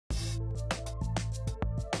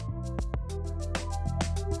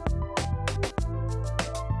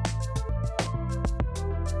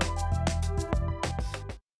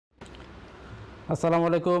আসসালামু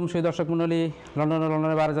আলাইকুম সুই দর্শক মণ্ডলী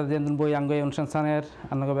লন্ডনের বারে যাদের বই আঙ্গো অনুষ্ঠান স্থানের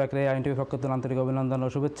আন্নগো ব্যাকরে আইন টিভি পক্ষ থেকে আন্তরিক অভিনন্দন ও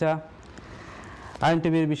শুভেচ্ছা। আইন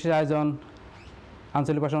টিভির বিশেষ আয়োজন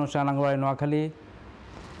আঞ্চলিক ভাষা অনুষ্ঠান আঙ্গো বাড়ি নোয়াখালী।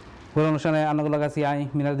 পুরো অনুষ্ঠানে আন্নগো লাগাছি আই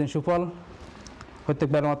মিনারুদ্দিন সুফল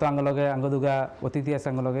প্রত্যেকবার মতো আঙ্গলগে আঙ্গ দুগা অতিথি আছে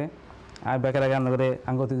আঙ্গলগে আর ব্যাকের আগে আন্নগরে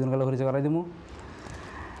আঙ্গ অতিথিগুলো পরিচয় করাই দিমু।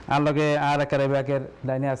 আর লগে আর একেবারে ব্যাকের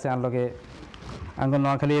লাইনে আছে আর লগে আঙ্গ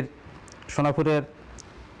নোয়াখালীর সোনাপুরের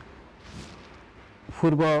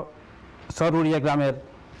পূর্ব সরুরিয়া গ্রামের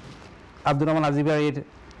আব্দুর রহমান আজিবাড়ির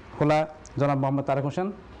খোলা জনাব মোহাম্মদ তারেক হোসেন।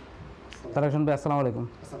 তারেক হোসেন ভাই আসসালামু আলাইকুম।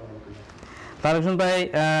 তারেক হোসেন ভাই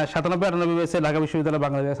 97-98 বয়সে ঢাকা বিশ্ববিদ্যালয়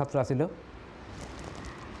বাংলা বিভাগের ছাত্র আছিল,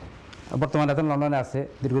 বর্তমানে এখন লন্ডনে আছে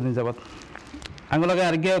দীর্ঘদিন যাবৎ। আঙ্গুলকে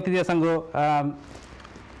আরেক অতিথি আছে আঙ্গ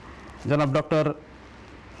জনাব ডক্টর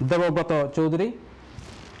দেবব্রত চৌধুরী।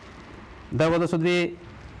 দেবব্রত চৌধুরী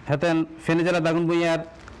হেতেন ফেনী জেলা দাগনভূঞার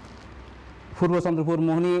পূর্ব চন্দ্রপুর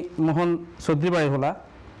মোহন চৌধুরী বাড়ি হলা।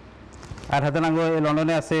 আর হাতে নাঙ্গ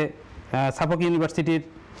লন্ডনে আছে সাফক ইউনিভার্সিটির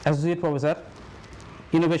associate professor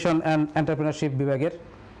innovation and entrepreneurship বিভাগের।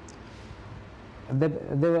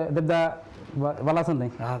 দেবদা ভালো আছেন? নাই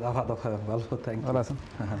ভালো আছেন,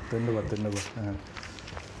 ধন্যবাদ।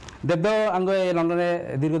 দেবদাও আঙ্গ লন্ডনে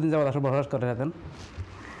দীর্ঘদিন যাবৎ আসলে বসবাস করে থাকেন।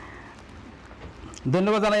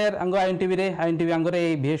 ধন্যবাদ জানাই আঙ্গ আইন টিভি আঙ্গরে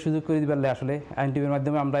এই বিশেষ সুযোগ করে দিবার আসলে আইন টিভির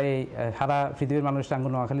মাধ্যমে আমরা এই সারা পৃথিবীর মানুষের আঙ্গ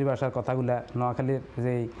নোয়াখালীর ভাষার কথাগুলা নোয়াখালীর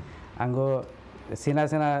যে আঙ্গ চেনা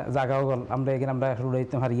জায়গাও গল আমরা এখানে আমরা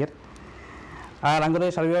উড়াইতে হারিয়ের। আর আঙ্গরে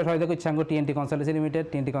সার্বিকভাবে সহায়তা করছি আঙ্গ TNT consultancy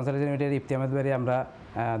limited Ifti Ahmed বাড়ি আমরা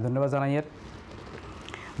ধন্যবাদ জানাইয়ের।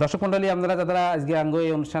 দর্শক মণ্ডলী আপনারা যারা আজকে আঙ্গ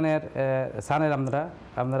এই অনুষ্ঠানের সানের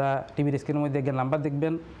আপনারা টিভির স্ক্রিনের মধ্যে গিয়ে নাম্বার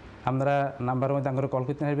দেখবেন, আপনারা নাম্বারের মধ্যে আঙ্গরে কল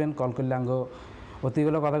করতে পারবেন। কল করলে আঙ্গ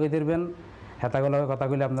অতিগুলো কথা কইতে পারবেন, হেতাগুলোর কথা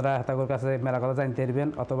কইলে আপনারা হেতাগুলোর কাছে মেলা কথা জানতে পারবেন,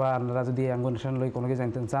 অথবা আপনারা যদি আঙ্গ অনুষ্ঠান লই কোনো কিছু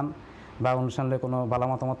জানতে চান বা অনুষ্ঠান লই কোনো ভালো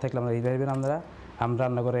মতামত থাকলে আপনারা দিতে পারবেন। আমরা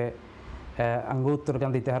রান্না করে আঙ্গ উত্তর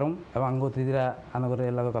কান দিতে পারুম এবং আঙ্গ অতিথিরা রান্না করে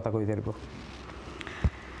এর লগে কথা কইতে পারব।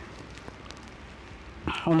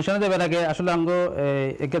 অনুষ্ঠানে দেবার আগে আসলে আঙ্গ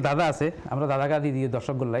একে দাদা আছে, আমরা দাদাকে দিই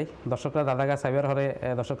দর্শকরা দাদাকে সাইবার হরে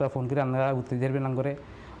দর্শকরা ফোন করে আপনারা উত্তর দিতে পারবেন আঙ্গরে,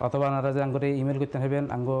 অথবা আপনারা যে আঙ্গরে ইমেল করতে পারবেন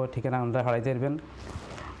আঙ্গ ঠিকানা আমরা হারাইতে পারবেন।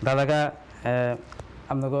 দাদাকে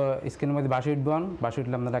আপনাকে স্ক্রিনের মধ্যে বাসি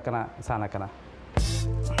উঠলে আপনারা কেনা চানা কেনা।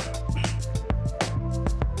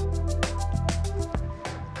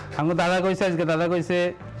 আঙ্গ দাদা কইছে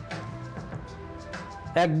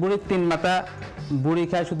এক বুড়ির 3 মাথা বুড়ি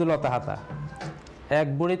খায় শুধু লতা হাতা। এক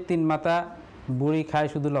বুড়ির 3 মাথা বুড়ি খায়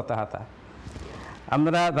শুধু লতা হাতা।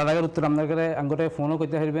 আপনারা দাদাকের উত্তর আপনাদের আঙ্গরে ফোনও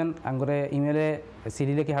করতে পারবেন, আঙ্গরে ইমেলে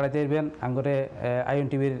সিডি লিখে হারাইতে পারবেন, আঙ্গরে আইন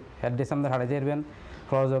টিভির অ্যাড্রেস আপনারা হারাইতে পারবেন।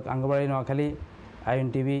 সহযোগ আঙ্গবাড়ি নোয়াখালী আইন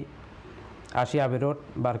টিভি 80 আবে রোড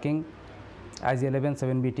বার্কিং IG 11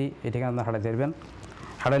 7BT এই ঠিকানা আপনারা হারাইতে পারবেন।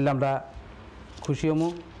 হারাইলে আমরা খুশি হমু,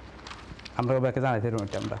 আমরা ব্যাকে জানাইতে পারবো।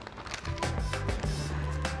 এটা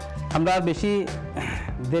আমরা আর বেশি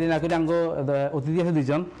দেরি না করি আঙ্গ অতিথি আছে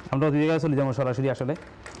 2জন, আমরা অতিথি কাছে চলে যাবো সরাসরি। আসলে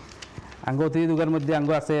আঙ্গ অতিথি দুগার মধ্যে আঙ্গ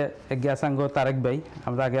আছে আছে আঙ্গ তারেক ভাই।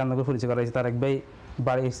 আমরা আগে আঙ্গ পরিচয় করাইছি। তারেক ভাই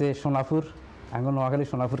বাড়ি হয়েছে সোনাপুর, আঙ্গ নোয়াখালী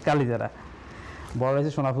সোনাপুর কালীজারা, বড়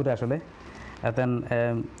হয়েছে সোনাপুরে। আসলে এতেন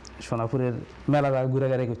সোনাপুরের মেলা ঘুরে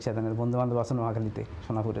গাড়ি করছে, এতেন বন্ধু বান্ধব আছে নোয়াখালীতে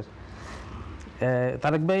সোনাপুরের।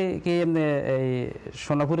 তারেক ভাই কি এমনি এই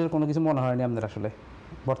সোনাপুরের কোনো কিছু মনে হয়নি আপনাদের? আসলে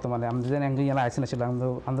বর্তমানে আমাদের যে ইয়ানা আইসেন আসলে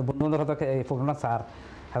আমাদের বন্ধু বান্ধব হতো এই প্রোগ্রাম স্যার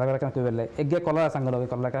হাতা করে কেন কই বললে এগিয়ে কলার আছে আঙ্গল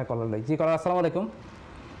কলার লই জি কলার। আসসালামু আলাইকুম।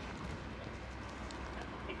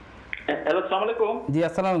 হ্যালো আসসালামু আলাইকুম। জি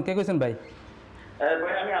আসসালাম, কে কইছেন ভাই?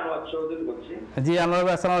 ভাই আমি আনোয়ার চৌধুরী বলছি। জি আনোয়ার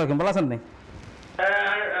ভাই আসসালামু আলাইকুম, ভালো আছেন? নাই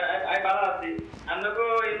আই ভালো আছি। আমগো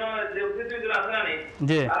ইনো যে অতিথিগুলো আছে না নি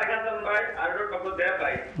জি আরেক হাসান ভাই আর ডক্টর দেব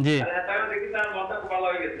ভাই জি তারা দেখি তার মাথা খুব ভালো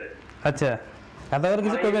হয়ে গেছে। আচ্ছা হাতা করে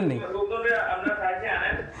কিছু কইবেন নি? আমরা চাইছি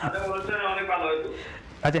আনেন আমাদের অনুষ্ঠান অনেক ভালো হইতো।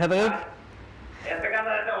 আচ্ছা হাতা একটা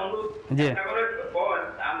কথা একটা অনুরোধ জি করে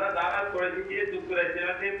আমরা দাঁড়াত করেছি যে যুক্ত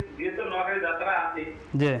রাজ্যে যেহেতু নোয়াখালী যাত্রা আছে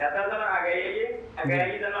জি এটা যেন আগে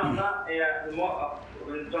যেন আমরা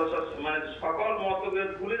মানে সকল মতভেদ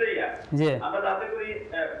ভুলে যাইয়া আমরা যাতে করি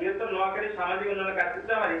বৃহত্তর নোয়াখালী সামাজিক উন্নয়নের কাজ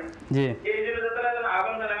করতে পারি। জি এই জন্য যাত্রা যেন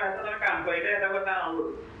আগাম জানা কাম করে এটা কথা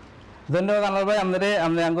অনুরোধ। ধন্যবাদ আনোয়ার ভাই।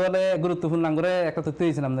 আপনি আঙ্গলে গুরুত্বপূর্ণ আঙ্গরে একটা তথ্য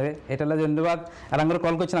দিয়েছেন আপনাদের, এটা ধন্যবাদ। আর আঙ্গরে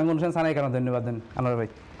কল করছেন আঙ্গ অনুষ্ঠান সানাই কারণ ধন্যবাদ দেন আনোয়ার ভাই।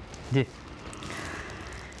 জি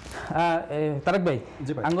তারেক ভাই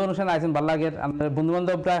আঙ্গ অনুষ্ঠান আইছেন ভাল লাগে, বন্ধু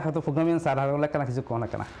বান্ধবরা হয়তো প্রোগ্রামিং স্যার হাগলে কেনা কিছু কোনা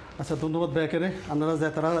কেনা। আচ্ছা ধন্যবাদ ব্যাকেরে। আপনারা যে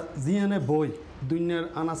তারা জিএনএ বই দুনিয়ার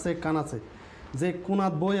আনাচে কানাচে যে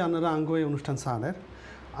কোনাত বই আপনারা আঙ্গ এই অনুষ্ঠান সানের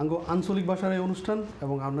আঙ্গ আঞ্চলিক ভাষার এই অনুষ্ঠান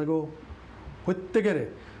এবং আপনাকে প্রত্যেকের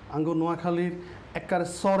আঙ্গ নোয়াখালীর একবারে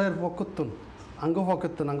সরের পক্ষত্তন আঙ্গ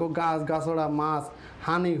পক্ষত্তন আঙ্গ গাছ গাছড়া মাছ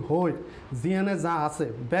হানি হই জিয়ানে যা আছে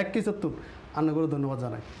ব্যাগ কিছু তুন আন্নগুলো ধন্যবাদ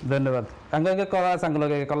জানাই ধন্যবাদ আঙ্গকে কলা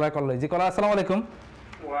আঙ্গুলকে কলা করলে জি কলা আসসালামু আলাইকুম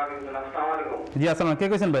জি আসসালাম কে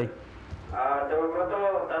কইছেন ভাই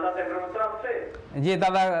জি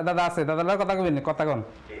দাদা দাদা আছে দাদার কথা কইবেন কথা কোন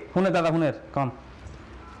শুনে দাদা শুনের কোন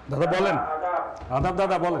দাদা বলেন আদাব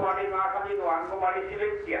দাদা বলেন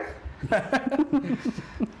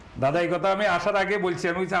দাদা এই কথা আমি আসার আগে বলছি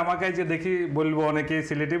আমি আমাকে যে দেখি বলবো অনেকে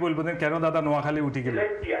সিলেটে বলবো কেন দাদা নোয়াখালী উঠে গেল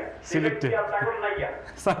সিলেটে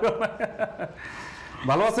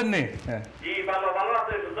ভালো আছেন নি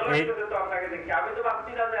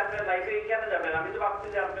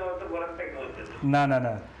না না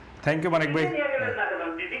না থ্যাংক ইউ মানিক ভাই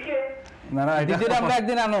না না দিদির আমরা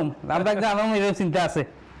একদিন আনুম এরকম চিন্তা আছে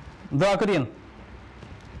দোয়া করিয়েন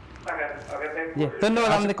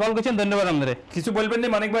ধন্যবাদ আমাদের কল করছেন ধন্যবাদ আমাদের কিছু বলবেন নি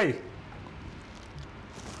মানিক ভাই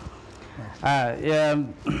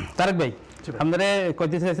তারেক ভাই আমাদের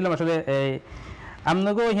কইতে চাইছিলাম আসলে এই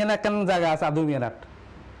আপনাকে এখানে একটা জায়গা আছে আদুমিয়ানাট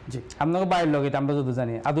জি আপনাকে বাড়ির লোক এটা আমরা যদি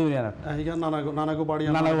জানি আদুমিয়ানাট নানাগো বাড়ি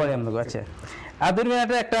আপনাকে আচ্ছা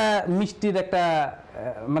আদুমিয়ানাটে একটা মিষ্টির একটা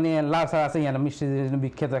মানে লাসা আছে ইয়ানা মিষ্টি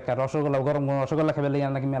বিখ্যাত একটা রসগোল্লা গরম গরম রসগোল্লা খাবে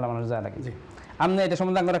ইয়ানা নাকি মেলা মানুষ যায় নাকি জি আপনি এটা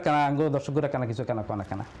সম্বন্ধে আঙ্গুর কেনা আঙ্গু দর্শকরা কেনা কিছু কেনা কেনা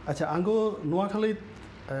কেনা আচ্ছা আঙ্গু নোয়াখালী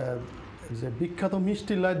যে বিখ্যাত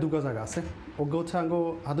মিষ্টির লাই দুটো জায়গা আছে ওগো হচ্ছে আঙ্গু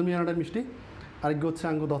আদুমিয়ানাটের মিষ্টি আরেকগো হচ্ছে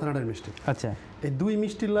আঙ্গু দথনাটের মিষ্টি আচ্ছা এই দুই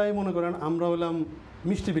মিষ্টির লাই মনে করেন আমরা হলাম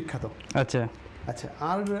মিষ্টি বিখ্যাত আচ্ছা আচ্ছা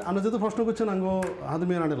আর আমরা যেহেতু প্রশ্ন করছেন আঙ্গো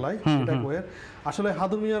হাদুমিয়ানাটের লাই এটা কয়ের আসলে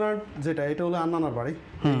হাদুমিয়ানাট যেটা এটা হলো আন্নানার বাড়ি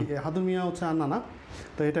হাদুমিয়া হচ্ছে আন্নানা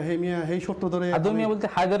তো এটা হেমিয়া হেই সত্য ধরে হাদুমিয়া বলতে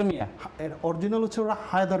হায়দার মিয়া এর অরিজিনাল হচ্ছে ওরা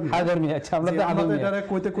হায়দার মিয়া আচ্ছা আমরা তো আমাদের এটারে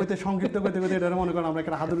কইতে সংক্ষিপ্ত কইতে এটা মনে করেন আমরা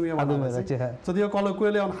একটা হাদুর মিয়া বানাইছি যদিও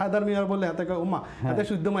কলকুয়েলে অন হায়দার মিয়া বলে এত ওমা এত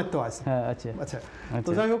শুদ্ধ মাত্র আছে হ্যাঁ আচ্ছা আচ্ছা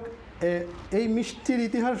তো যাই হোক এই মিষ্টির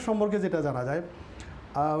ইতিহাস সম্পর্কে যেটা জানা যায়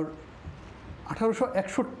আর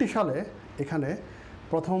 1861 সালে এখানে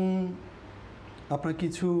প্রথম আপনার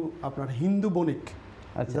কিছু আপনার হিন্দু বণিক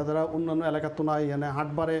যারা অন্যান্য এলাকার তো নাই এনে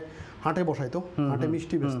হাটে বসাইতো হাটে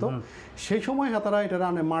মিষ্টি বেচতো সেই সময় তারা এটা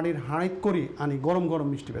আনে মাটির হাঁড়িত করি আনি গরম গরম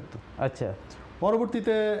মিষ্টি বেচতো আচ্ছা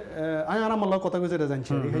পরবর্তীতে আমি আরামাল্লাহ কথা কইছে এটা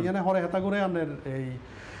জানছি এইখানে হরে হেতা করে আনের এই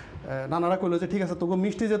নানারা কইলো যে ঠিক আছে তোকে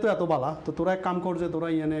মিষ্টি যেত এত বালা তো তোরা এক কাম কর যে তোরা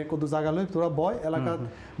ইয়ানে কত জায়গা লই তোরা বয় এলাকার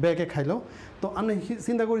ব্যাগে খাইলো তো আমি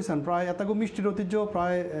চিন্তা করেছেন প্রায় এতগো মিষ্টির ঐতিহ্য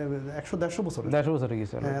প্রায় 100-150 বছর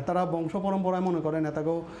গেছে তারা বংশ পরম্পরায় মনে করেন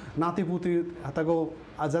এতগো নাতিপুতি এতগো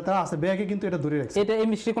যারা আছে ব্যাগে কিন্তু এটা ধরে রাখছে এটা এই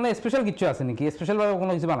মিষ্টি কোনো স্পেশাল কিছু আছে নাকি স্পেশাল ভাবে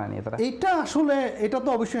কোনো কিছু বানায়নি তারা এটা আসলে এটা তো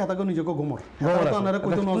অবশ্যই এতগো নিজেকে গোমর তো আপনারা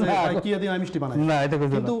কইতো না যে কি দিয়ে মিষ্টি বানায় না এটা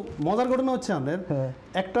কিন্তু মজার ঘটনা হচ্ছে আমাদের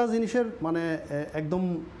একটা জিনিসের মানে একদম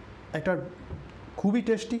একটা খুবই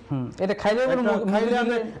টেস্টি এটা খাইলে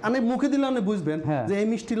আপনি মুখে দিলে আপনি বুঝবেন যে এই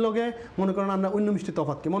মিষ্টির লগে মনে করেন আমরা অন্য মিষ্টি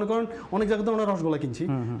তফাৎ কি মনে করেন অনেক জায়গাতে আমরা রসগোল্লা কিনছি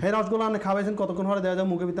এই রসগোল্লা আপনি খাওয়াইছেন কতক্ষণ হলে দেওয়া যায়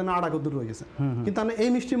মুখে ভিতরে আড়া কদ্দুর রয়ে গেছে কিন্তু আপনি এই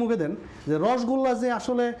মিষ্টি মুখে দেন যে রসগোল্লা যে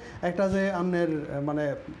আসলে একটা যে আপনার মানে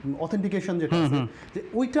অথেন্টিকেশন যেটা আছে যে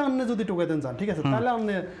ওইটা আপনি যদি টোকে দেন যান ঠিক আছে তাহলে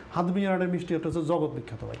আপনি হাদমিয়ারের মিষ্টি একটা হচ্ছে জগৎ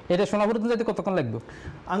বিখ্যাত ভাই এটা সোনাপুরতে যেতে কতক্ষণ লাগবে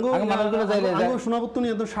আঙ্গো সোনাপুর তো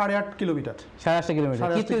নিয়ে তো 8.5 কিলোমিটার 8.5 কিলোমিটার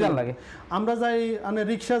কি লাগে আমরা যাই মানে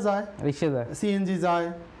রিকশা যায় সিএনজি যায়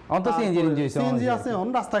অন্ত সিএনজি আছে অন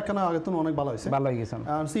রাস্তা এখানে আগে তো অনেক ভালো হয়েছে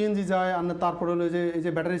আর সিএনজি যায় আর তারপরে হলো যে এই যে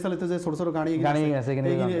ব্যাটারি চালিত যে ছোট ছোট গাড়ি আছে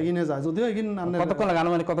এগিয়ে যায় যদিও এগিয়ে কতক্ষণ লাগে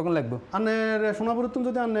মানে কতক্ষণ লাগবে আনের সোনাপুর তুমি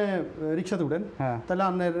যদি আনে রিকশাতে উঠেন তাহলে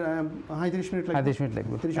আনের 35 মিনিট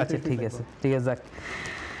লাগবে আচ্ছা ঠিক আছে যাক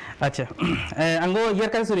আচ্ছা আঙ্গো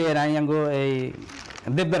ইয়ার কাছে চলে যাই আঙ্গো এই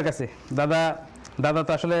দেবদার কাছে দাদা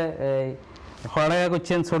তো আসলে এই হড়াইয়া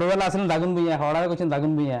করছেন ছোটবেলা আসলেন দাগুন ভুইয়া হড়াইয়া করছেন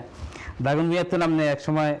দাগুন ভুইয়া তো আপনি এক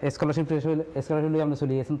সময় স্কলারশিপ লই আপনি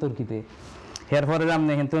চলে গেছেন তুর্কিতে এর পরে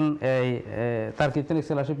আপনি কিন্তু এই তার্কিতে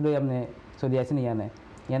স্কলারশিপ লই আপনি চলে আসেন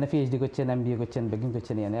ইয়ানে পিএইচডি করছেন এমবিএ করছেন বেকিং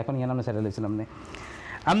করছেন এখন ইয়ান আপনি সেটেল হয়েছেন আপনাকে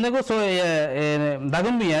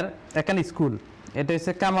দাগুন ভুইয়ার একখান স্কুল এটা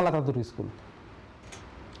হচ্ছে কামাল আতাতুর্ক স্কুল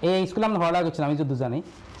এই স্কুলে আপনি হড়াইয়া করছেন আমি যদি জানি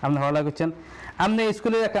আপনি হড়াইয়া করছেন আপনি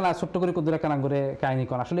স্কুলের একখানা ছোট্ট করে কুদুর একখানা করে কাহিনী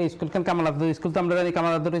করেন আসলে স্কুল কেন কামালাদ স্কুল তো আমরা জানি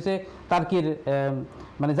কামালাদ হয়েছে তার্কির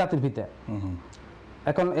মানে জাতির ভিতরে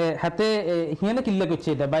এখন হাতে হিয়ানে কিল্লা করছে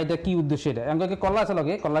এটা বা এটা কি উদ্দেশ্য এটা আমাকে কল্লা আছে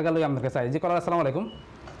লগে কল্লা গেল আমাকে চাই জি কল্লা আসসালামু আলাইকুম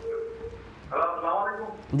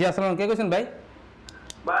জি আসসালাম কে কইছেন ভাই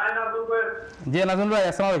জি নাজমুল ভাই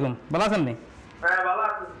আসসালামু আলাইকুম ভালো আছেন নি ভালো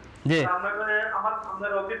আছি জি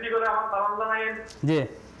আমার অতিথি করে আমার সালাম জানাইন জি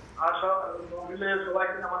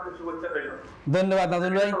ধন্যবাদ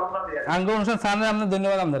নাজুল ভাই আঙ্গ অনুষ্ঠান সামনে আপনার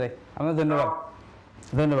ধন্যবাদ আপনার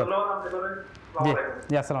ধন্যবাদ জি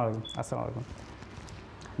জি আসসালামু আলাইকুম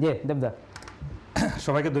জি দেবদা।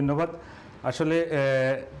 সবাইকে ধন্যবাদ। আসলে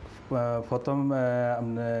প্রথম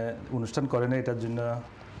অনুষ্ঠান করেন, এটার জন্য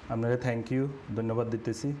আপনারা থ্যাংক ইউ, ধন্যবাদ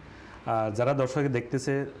দিতেছি। আর যারা দর্শক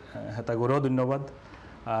দেখতেছে হেতাগোরেও ধন্যবাদ।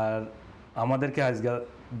 আর আমাদেরকে আজকে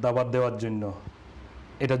দাবাত দেওয়ার জন্য,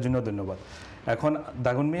 এটার জন্য ধন্যবাদ। এখন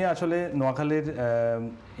দাগনমিয়া আসলে নোয়াখালীর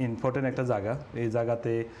ইম্পর্টেন্ট একটা জায়গা। এই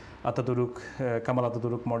জায়গাতে আতাতুরুক, কামাল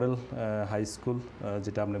আতাতুরুক মডেল হাই স্কুল,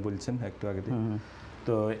 যেটা আপনি বলছেন একটু আগে,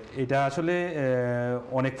 তো এটা আসলে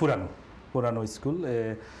অনেক পুরানো স্কুল,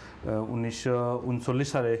 1939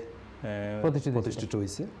 সালে প্রতিষ্ঠিত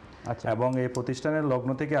হয়েছে। এবং এই প্রতিষ্ঠানের লগ্ন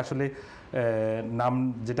থেকে আসলে নাম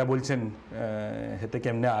যেটা বলছেন হেতে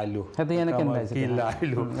কেমনে আইলো,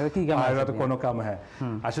 কোনো কাম, হ্যাঁ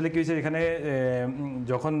আসলে কি হয়েছে এখানে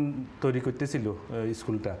যখন তৈরি করতেছিল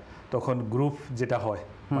স্কুলটা, তখন গ্রুপ যেটা হয়,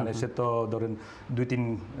 মানে সে তো ধরেন 2-3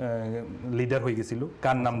 লিডার হয়ে গেছিল,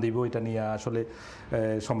 কার নাম দিব এটা নিয়ে আসলে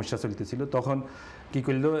সমস্যা চলতেছিল। তখন কি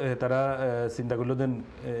করলো তারা চিন্তা করলো দেন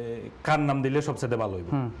কার নাম দিলে সবচেয়ে ভালো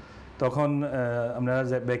হইব। তখন আপনারা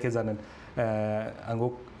ব্যাকে জানেন আঙ্গো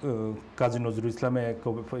কাজী নজরুল ইসলামে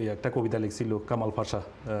একটা কবিতা লিখছিল কামাল পাশা,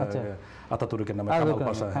 আতাতুরুকের নামে কামাল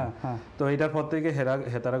পাশা। তো এটার পর থেকে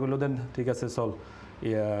হেতারা করলো দেন ঠিক আছে চল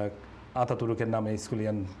আতাতুরুকের নামে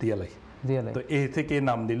স্কুলিয়ান দিয়ালাই, তো এই থেকে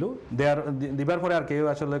নাম দিল। দিবার পরে আর কেউ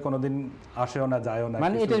আসলে কোনোদিন আসেও না, যায়ও না,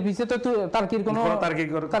 মানে এটার ভিতরে তো তার্কিক কোনো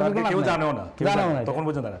কেউ জানেও না তখন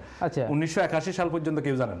পর্যন্ত না। 1981 সাল পর্যন্ত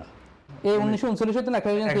কেউ জানে না, এই 1939 হতে না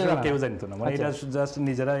কেউ জানতো না, মানে এটা জাস্ট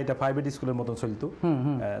নিজেরা এটা প্রাইভেট স্কুলের মতন চলতো।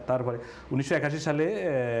 তারপরে 1981 সালে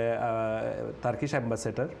টার্কিশ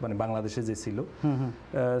অ্যাম্বাসেডর মানে বাংলাদেশে যে ছিল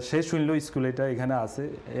সে শুনলো স্কুল এটা এখানে আছে,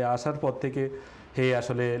 আসার পর থেকে হে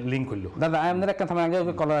আসলে লিংক করলো। দাদা আমাদের একটা থামা আগে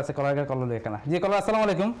কলার আছে, কলার দেখেন। জি কলার, আসসালামু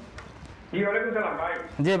আলাইকুম। জি ওয়ালাইকুম সালাম ভাই।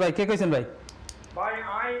 জি ভাই কে কইছেন ভাই? ভাই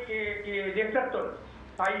আই লেকচারটন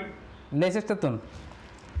সাই লেকচারটন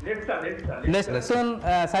লেকচারটন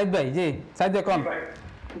সাইদ ভাই। জি সাইদ ভাই কোন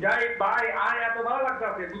যাই ভাই আই এত ভালো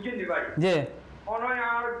লাগতাছে বুঝছেন নি ভাই? জি অনয়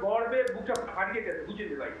আর গর্বে বুকটা ফাটিয়ে গেছে বুঝছেন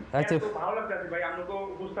নি ভাই? আচ্ছা এত ভালো লাগতাছে ভাই, আমরা তো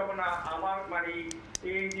উপস্থাপনা আমার মানে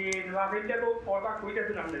এই যে নোয়াখালীটা তো কথা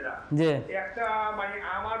কইতাছেন আপনারা, জি একটা মানে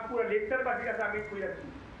আমার পুরো লেকচার বাকি আছে আমি কইতাছি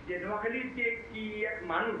যে নোয়াখালীর যে কি এক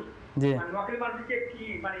মানুষ, জি নোয়াখালীর মানুষ যে কি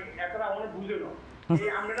মানে এতটা অনেক বুঝে না এই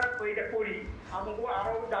আমরা এটা করি, আমাকে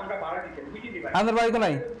আরো দামটা বাড়া দিচ্ছেন বুঝছেন নি ভাই? আমাদের বাড়ি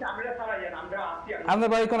কোনাই, আমরা সারা যান আমরা আসি, আমাদের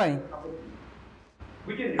বাড়ি কোনাই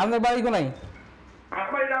বুঝছেন, আমাদের বাড়ি কোনাই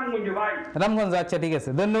রামগঞ্জ। আচ্ছা ঠিক আছে,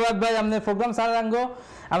 ধন্যবাদ ভাই আপনার প্রোগ্রাম সার আঙ্গ,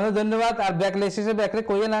 আপনার ধন্যবাদ। আর ব্যাকলেস হিসেবে ব্যাকলে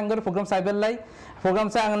কইয়েন আঙ্গর প্রোগ্রাম সাইবেল লাই প্রোগ্রাম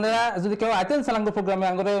চাই আপনারা যদি কেউ আইতেন সালাঙ্গ প্রোগ্রামে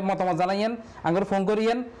আঙ্গরে মতামত জানাইয়েন, আঙ্গরে ফোন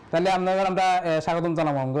করিয়েন, তাহলে আপনাদের আমরা স্বাগতম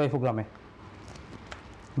জানাবো আঙ্গ এই প্রোগ্রামে।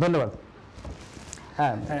 ধন্যবাদ।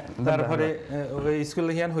 হ্যাঁ তারপরে ওই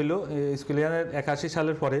স্কুলিয়ান হইলো, স্কুলিয়ানের 81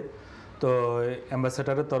 সালের পরে তো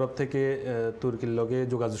অ্যাম্বাসেডারের তরফ থেকে তুর্কির লগে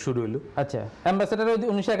যোগাযোগ শুরু হইলো। আচ্ছা অ্যাম্বাসেডার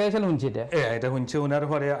 1981 সালে শুনছি এটা শুনছি, ওনার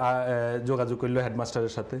পরে যোগাযোগ করলো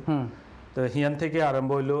হেডমাস্টারের সাথে। তো হিয়ান থেকে আরম্ভ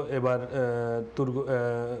হইলো। এবার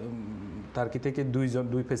টার্কি থেকে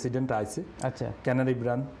দুই প্রেসিডেন্ট আইছে, আচ্ছা ক্যানার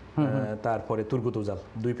ইব্রান, তারপরে তুর্গুত উজাল,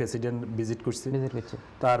 দুই প্রেসিডেন্ট ভিজিট করছে।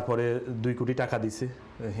 তারপরে 2 কোটি টাকা দিছে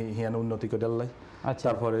হিয়ান উন্নতি করে।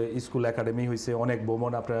 তারপরে স্কুল একাডেমি হয়েছে, অনেক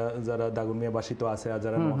ভ্রমণ, আপনারা যারা দাগনমিয়া বাসী তো আছে, আর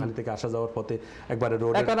যারা নোয়াখালী থেকে আসা যাওয়ার পথে একবারে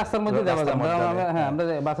রোড রাস্তার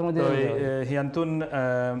মধ্যে হিয়ান্তুন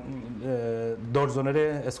 10 জনের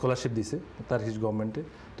স্কলারশিপ দিছে টার্কিশ গভর্নমেন্টে।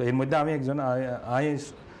 তো এর মধ্যে আমি একজন,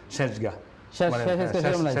 শেষগা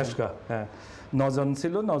হ্যাঁ 9 জন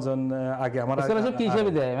ছিল, 9 জন আগে আমার কি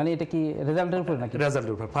হিসেবে দেয়, মানে এটা কি রেজাল্টের উপর নাকি?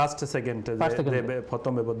 রেজাল্টের উপর, ফার্স্ট সেকেন্ড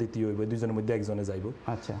প্রথম এবং দ্বিতীয় হইব, দুইজনের মধ্যে একজনে যাইব।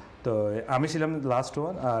 আচ্ছা তো আমি ছিলাম লাস্ট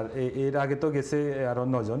ওয়ান, আর এর আগে তো গেছে আরো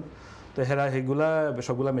 9 জন। তো হেরা সেগুলা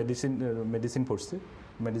সবগুলা মেডিসিন পড়ছে,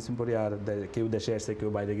 মেডিসিন পড়ে আর কেউ দেশে আসছে, কেউ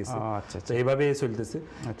বাইরে গেছে। তো এইভাবে চলতেছে।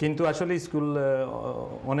 কিন্তু আসলে স্কুল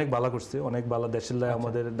অনেক ভালো করছে, অনেক ভালো দেশের লাই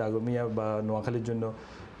আমাদের দাগনমিয়া বা নোয়াখালীর জন্য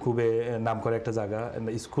খুবই নাম করে একটা জায়গা।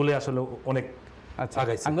 স্কুলে আসলে অনেক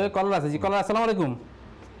আগাইছে। কলার আছে, জি কলার, আসসালামু আলাইকুম।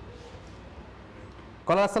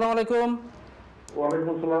 কলার আসসালামু আলাইকুম। ওয়ালাইকুম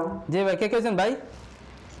আসসালাম। জি ভাই কে কইছেন ভাই?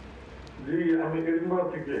 জি আমি এডিনবরা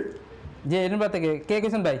থেকে। জি এডিনবরা থেকে কে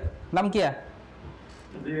কইছেন ভাই? নাম কি?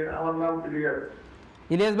 জি আমার নাম ইলিয়াস।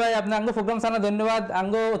 ইলিয়াস ভাই আপনি আঙ্গো প্রোগ্রাম সানা ধন্যবাদ।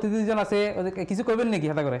 আঙ্গো অতিথিজন আছে, কিছু কইবেন নাকি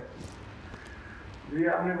হাতা করে? জি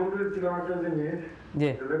আমি বলতেছিলাম একটা জিনিস, জি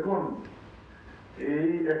দেখুন এই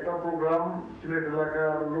একটা প্রোগ্রাম সিলেট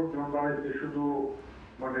এলাকার লোকজন বানাইছে শুধু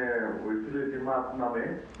মানে ওই সিলেটি মাছ নামে।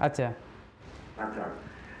 আচ্ছা আচ্ছা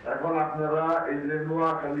এখন আপনারা এই যে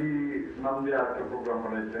নোয়াখালী নাম দিয়ে একটা প্রোগ্রাম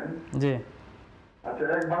বানাইছেন, জি আচ্ছা,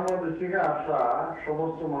 এক বাংলাদেশ থেকে আসা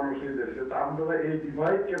সমস্ত মানুষের দেশে তা আপনারা এই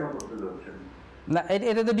ডিভাইড কেন করতে যাচ্ছেন? না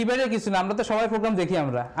এটা তো ডিবেটের কিছু না, আমরা তো সবাই প্রোগ্রাম দেখি,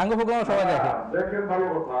 আমরা আঙ্গ প্রোগ্রাম সবাই দেখে। দেখেন, ভালো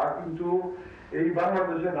কথা, কিন্তু এই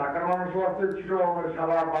বাংলাদেশে ঢাকার মানুষও আছে, চিটাগাংয়ের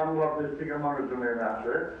সারা বাংলাদেশ থেকে মানুষজন এনে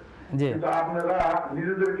আসে, কিন্তু আপনারা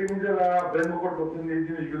নিজেদেরকে নিজেরা ব্যঙ্গ করতেছেন। এই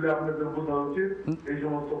জিনিসগুলো আপনাদের বোঝা উচিত, এই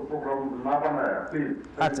সমস্ত প্রোগ্রাম না বানায় প্লিজ।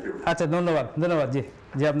 আচ্ছা, ধন্যবাদ ধন্যবাদ। জি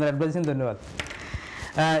জি, আপনার অ্যাডভাইস ধন্যবাদ।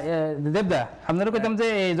 দেবদা, আপনারা কইতাম যে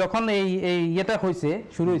যখন এই ইয়েটা হয়েছে,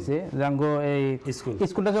 শুরু হয়েছে জাঙ্গো, এই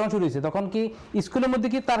স্কুলটা যখন শুরু হয়েছে, তখন কি স্কুলের মধ্যে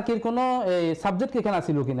কি তার্কির কোনো সাবজেক্ট এখানে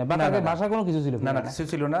ছিল কিনা, বা তাদের ভাষা কোনো কিছু ছিল? না, কিছু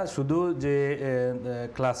ছিল না। শুধু যে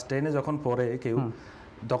ক্লাস 10-এ যখন পড়ে কেউ,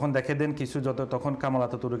 তখন দেখে দেন কিছু, তখন কামাল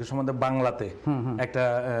আতাতুর্কের সম্বন্ধে বাংলাতে একটা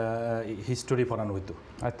হিস্টোরি পড়ানো হইতো,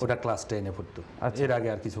 ওটা ক্লাস 10-এ পড়তো। এর আগে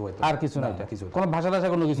আর কিছু হইতো, আর কিছু না, কোনো ভাষা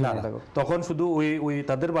কোনো কিছু না। তখন শুধু ওই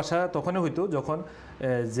তাদের ভাষা তখনই হইতো যখন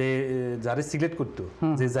যে যারে সিলেক্ট করতো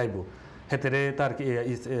যে যাইবো, হেতেরে তার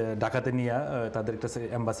ঢাকাতে নিয়ে তাদের একটা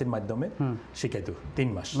এম্বাসির মাধ্যমে শিখাইতো 3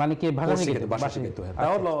 মাস। মানে কি ভাষা শিখাইতো?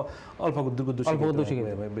 অল্প গুদ্দু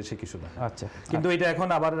বেশি কিছু না। আচ্ছা, কিন্তু এটা এখন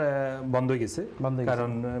আবার বন্ধ হয়ে গেছে,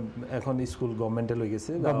 কারণ এখন স্কুল গভর্নমেন্টাল হয়ে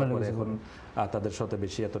গেছে, এখন তাদের সাথে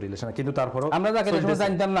বেশি এত রিলেশন। কিন্তু তারপরও আমরা যাকে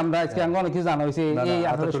জানতাম না, আমরা আজকে অনেক কিছু জানা হয়েছে, এই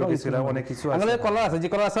অনেক কিছু আছে। কলার আছে, জি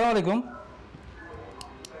কলার। আসসালামু আলাইকুম।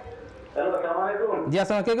 হ্যালো, আসসালামু আলাইকুম। জি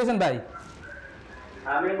আসসালাম, কে কইছেন ভাই?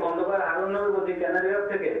 আমি খন্দকার হারুন নবী বলছি, ক্যানাডিয়া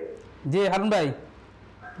থেকে। জি হারুন ভাই,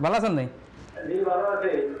 ভালো আছেন? নাই জি, ভালো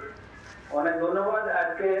আছি, অনেক ধন্যবাদ।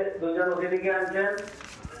 আজকে দুজন অতিথিকে আনছেন,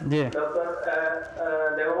 জি ডক্টর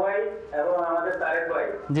দেব ভাই এবং আমাদের তারেক ভাই।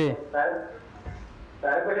 জি,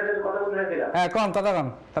 তারেক ভাইয়ের সাথে কথা বলতেছিলাম। হ্যাঁ, কোন কথা কোন?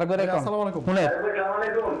 তারেক ভাই, আসসালামু আলাইকুম। শুনে তারেক ভাই, আসসালামু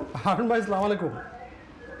আলাইকুম। হারুন ভাই, আসসালামু আলাইকুম।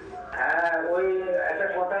 হ্যাঁ, ওই একটা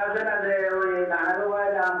কথা আছে না যে ওই নানাগো ভাই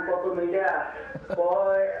নাম কত মিডিয়া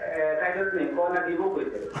কয় কাইজত নেই, কয় না দিব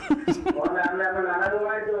কইতে, কোন আমরা নানাগো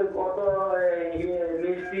ভাই তো কত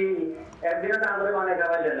মিষ্টি একদিনও না আমরা মানে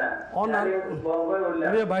খাওয়াইলেন না। বঙ্গয়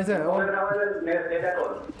উঠলাম ভাই স্যার, এটা কর।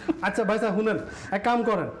 আচ্ছা ভাই স্যার, শুনেন, এক কাম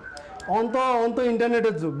করেন, অন্ত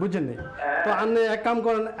ইন্টারনেটের যুগ, বুঝছেন নি? তো আপনি এক কাম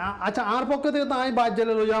করেন, আচ্ছা আর পক্ষ থেকে তো আমি বাইর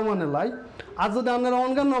জেলে লইয়া মনে লাই, আর যদি আপনার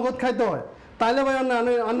অনগান নগদ খাইতে হয় তাইলে ভাই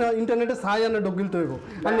ইন্টারনেটে সাই আনে ডগিলতে হইব,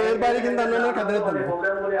 আপনি এর বাইরে কিন্তু আপনার খাইতে পারবেন।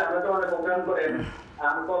 প্রোগ্রাম করে আমরা তো অনেক প্রোগ্রাম করে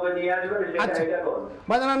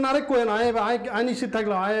আরেক কোয়েন আই নিশ্চিত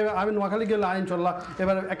থাকলাম, আমি নোয়াখালী গেলে আইন চললাম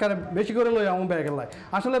এবার একেবারে বেশি করে লই আমার ব্যাগে লাই।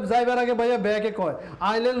 আসলে যাইবার আগে ভাইয়া ব্যাগে কয়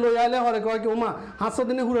আইলে লই আইলে হরে কয় কি ওমা 500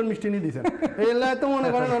 দিনে হুরান মিষ্টি নিয়ে দিয়েছেন, এই লাই তো মনে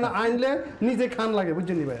করেন আইনলে নিজে খান লাগে,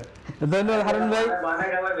 বুঝছেন নি ভাইয়া? ধন্যবাদ হারুন ভাই,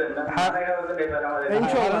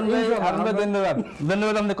 ধন্যবাদ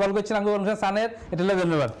ধন্যবাদ। আপনি কল করছেন আঙ্গু অনুষ্ঠান সানের, এটা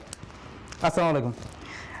ধন্যবাদ। আসসালামু আলাইকুম।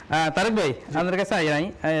 তারেক ভাই, আমাদের কাছে নাই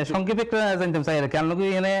সংক্ষেপে একটু জানতাম চাই আর কি, আপনার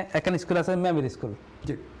এখানে একটা স্কুল আছে মেমরি স্কুল,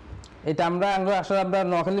 এটা আমরা আসলে আমরা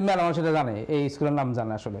নোয়াখালী মেলা মানুষ এটা জানে, এই স্কুলের নাম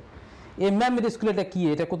জানে। আসলে এই মেমরি স্কুল এটা কি,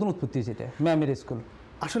 এটা কত উৎপত্তি হয়েছে এটা মেমরি স্কুল?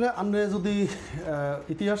 আসলে আমরা যদি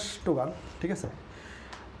ইতিহাস টোকান, ঠিক আছে,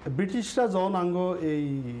 ব্রিটিশরা যখন আঙ্গো এই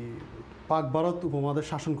পাক ভারত উপমহাদেশ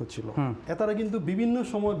শাসন করছিল, এতারা কিন্তু বিভিন্ন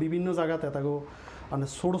সময় বিভিন্ন জায়গাতে এতাগো মানে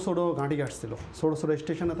ছোটো ছোটো ঘাঁটি কাটছিল, ছোটো ছোটো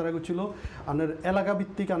স্টেশনে তারা করছিল আনের এলাকা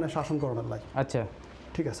ভিত্তিক আনের শাসন করানোর লাই। আচ্ছা,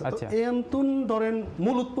 ঠিক আছে। এই এন্তুন ধরেন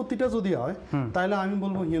মূল উৎপত্তিটা যদি হয় তাহলে আমি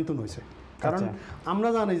বলবো হিয়ন্তুন হয়েছে, কারণ আমরা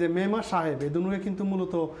জানি যে মেমা সাহেব এই দুনুকে কিন্তু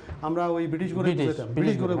মূলত আমরা ওই ব্রিটিশ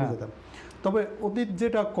করে বুঝাতাম। তবে অতীত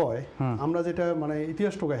যেটা কয়, আমরা যেটা মানে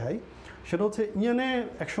ইতিহাস টোকায় হাই, সেটা হচ্ছে ইয়ানে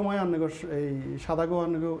এক সময় আন্নগর এই সাদাগো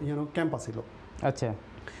আন্নগো ইয়ানো ক্যাম্প আছিল। আচ্ছা,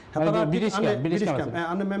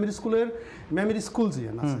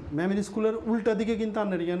 মেমরি স্কুলের উল্টা দিকে কিন্তু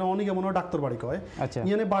আন্নের ইয়ানে অনেক এমন ডাক্তার বাড়ি কয়,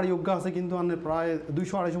 ইয়ানে বাড়ি অজ্ঞা আছে কিন্তু আন্নের প্রায়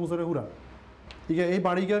 200-250 বছরের হুরান। ঠিক আছে, এই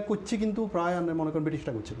বাড়িটা করছি কিন্তু প্রায় আন্নের মনে করেন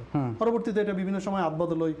ব্রিটিশটা করছিল। পরবর্তীতে এটা বিভিন্ন সময়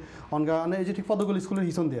আদবদলই অনগা আনে এই যে ঠিক পদগল স্কুলের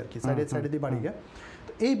হিসন দিয়ে আর কি, সাইডে দিয়ে বাড়িটা।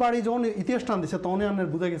 এই বাড়ি যখন ইতিহাস টান দিচ্ছে তখন আনের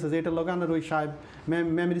বোঝা গেছে যে এটার লগে আনের ওই সাহেব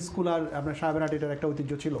মেমরি স্কুল আর আপনার সাহেবের হাটিটার একটা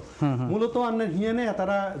ঐতিহ্য ছিল। মূলত আনের হিয়ানে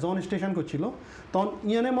তারা যখন স্টেশন করছিল তখন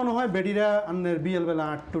ইয়ানে মনে হয় বেডিরা আনের বিএল বেলা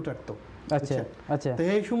 8 to 8 আচ্ছা আচ্ছা, তো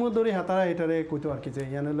এই সময় ধরে হাতারা এটারে কইতো আর কি যে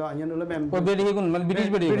ইয়ান হলো ম্যাম ব্রিটিশ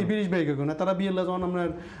বেরিয়ে গুণ তারা বিএল যখন আপনার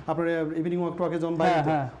ইভিনিং ওয়াকে যখন বাইরে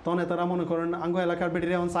তখন তারা মনে করেন আঙ্গ এলাকার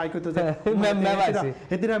বেডিরা এখন চাই কইতো যে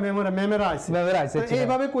এদিরা মেমেরা আছে,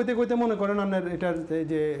 এইভাবে কইতে কইতে মনে করেন আপনার এটার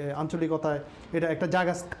যে আঞ্চলিকতায় এটা একটা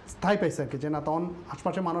জায়গা স্থায়ী পাইছে আর কি, যে না তখন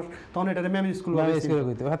আশপাশে মানুষ তখন এটারে মেমরি স্কুল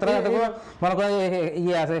কইতো। হাতারা মনে করেন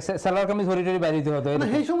ইয়ে আছে সালোয়ার কামিজ হরি টরি বাইরে দিতে হতো না,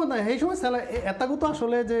 এই সময় না, এই সময় এতগো তো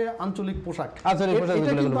আসলে যে আঞ্চলিক পোশাক আঞ্চলিক পোশাক এটা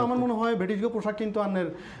যেগুলো কিন্তু বলতে। আমার মনে হয় বেডিগো পোশাক কিন্তু আনের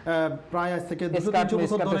প্রায় আজ থেকে 200-300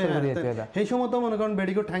 বছর স্কার্ট ধরে শুরু আছে। হয়েছে। সেই সময় তো মনে করেন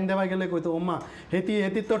বেডিগো ঠ্যাং দেওয়া গেলে কইতো ওম্মা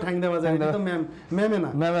হেতি তো ঠ্যাং দেওয়া যায়, এটা তো ম্যামে না,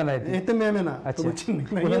 ম্যামে না, এতে ম্যামে না। আচ্ছা। তো বুঝছেন না,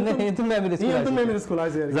 এই তো ম্যামের স্কুল আছে। ম্যামের স্কুল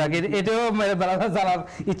আছে আর কি। যাক, এটাও বেড়াতে জানার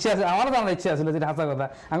ইচ্ছা আছে, আমারও জানার ইচ্ছা ছিল, যেটা হাসা কথা।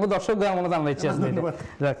 আমার দর্শক আমার জানার ইচ্ছা আছে। ধন্যবাদ।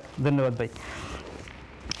 যাক, ধন্যবাদ ভাই।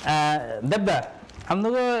 দেবদা,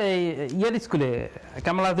 আপনাকে এই ইয়ার স্কুলে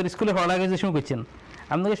কামালাতের স্কুলে হওয়ার আগে যে সময় করছেন,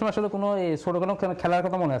 আপনাকে সময় আসলে কোনো ছোট কোনো খেলার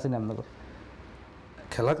কথা মনে আছে না আপনাকে?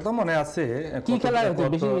 খেলার কথা মনে আছে। কি খেলা হতো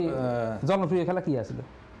বেশি জনপ্রিয় খেলা কি আছিল?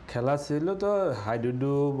 খেলা ছিল তো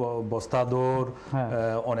হাইডুডু, বস্তা দৌড়,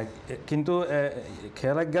 অনেক, কিন্তু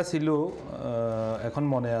খেলা গা ছিল এখন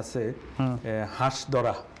মনে আছে হাঁস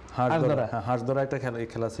ধরা। হাঁস ধরা একটা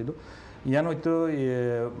খেলা ছিল। ইয়ান হয়তো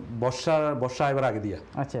বর্ষা এবার আগে দিয়া।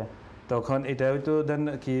 আচ্ছা, তখন এটা হয়তো দেন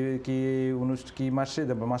কি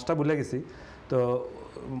মাসটা ভুলে গেছি। তো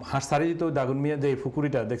হাঁস সারি তো দাগুন মিয়া যে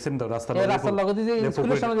পুকুরিটা দেখছেন তো রাস্তার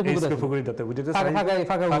পুকুরিটাতে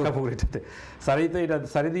ফাঁকা পুকুরিটাতে সারি, তো এটা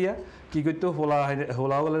সারি দিয়া কি করতো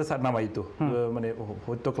হোলা বলে নামাইতো, মানে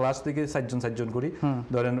হয়তো ক্লাস থেকে 4জন করি,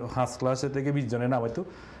 ধরেন হাঁস ক্লাসে থেকে 20 জনে নামাইতো,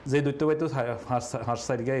 যে দৈত্য পাইতো হাঁস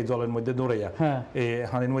সারিকা এই জলের মধ্যে দৌড়াইয়া এই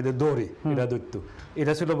হানির মধ্যে দৌড়ে এটা দৈত্য।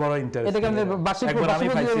 এটা ছিল বড় ইন্টারেস্ট।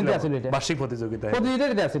 বার্ষিক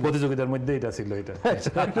প্রতিযোগিতার মধ্যে এটা ছিল। এটা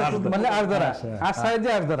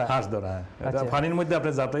হাঁস ধরা পানির মধ্যে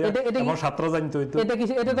আপনি যাতায়াত এবং সাঁতরা জানতে হইতো।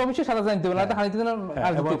 এটা তো অবশ্যই সাঁতার জানতে হবে না,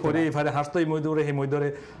 হাঁস তো এই মই ধরে এই মই ধরে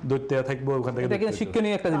দৈত্য থাকবো ওখান থেকে। এটা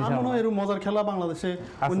শিক্ষণীয় একটা জিনিস। মনে হয় এরকম মজার খেলা বাংলাদেশে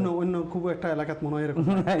অন্য খুব একটা এলাকাত মনে হয় এরকম।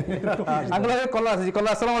 কলা আছে, কলা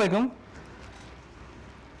আসসালামু আলাইকুম।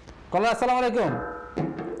 কলা আসসালামু আলাইকুম।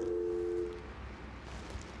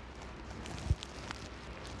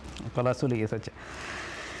 কলা চলে গেছে। আচ্ছা,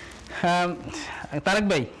 তারেক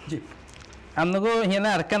ভাই, জি, আপনাকে হিয়ানে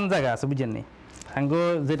আর কেন জায়গা আছে বুঝছেন নি? আঙ্গো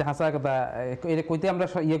যেটা হাসা কথা এটা কইতে আমরা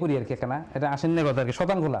ইয়ে করি আর কি, কেনা এটা আসেন না কথা আর কি,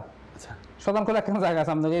 শতানখোলা। আচ্ছা, শতানখোলা একখানা জায়গা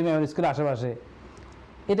আছে আপনাকে এই মেমোরি স্কুলের আশেপাশে।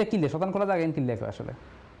 এটা কিলে শতানখোলা জায়গা কিনলে আসলে?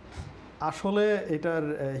 আসলে এটার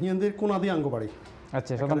হিয়ানদের কোনাদি আঙ্গো বাড়ি।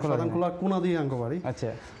 আচ্ছা, শতানখোলা কোনাদি আঙ্গো বাড়ি। আচ্ছা,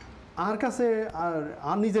 আর কাছে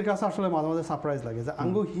আর নিজের কাছে আসলে মাঝে মাঝে সারপ্রাইজ লাগে যে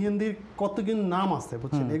আঙ্গো হিয়ানদির কতগুন নাম আছে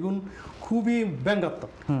বুঝছেন, এগুন খুবই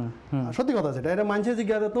ব্যঙ্গাত্মক। সত্যি কথা যেটা, এটা মানছে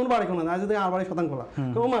জিজ্ঞাসা তোর বাড়ি কোনো না, যদি আর বাড়ি শতানখোলা,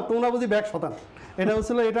 মা তোমরা বুঝি ব্যাগ শতান। এটা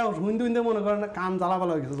হচ্ছিল এটা হিন্দু হিন্দু মনে করেন কান জ্বালা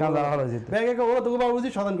ভালো হয়ে গেছে, ব্যাগ ওরা তোকে বাবু বুঝি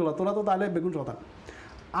শতানখোলা, তোরা তো তাহলে বেগুন শতান।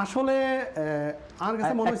 আসলে আর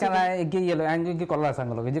কাছে মনে হচ্ছে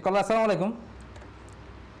কল্লা আসসালামু আলাইকুম।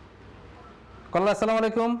 কল্লা আসসালামু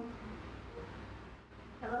আলাইকুম।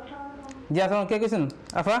 জি আসসালাম, কে কইছেন?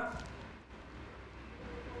 আফা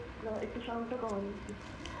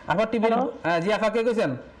আফা টিভি। জি আফা, কে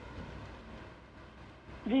কইছেন?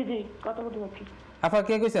 জি জি, কথা বলতে পারছি। আফা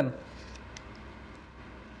কে কইছেন?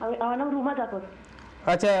 আমার নাম রুমা জাফর।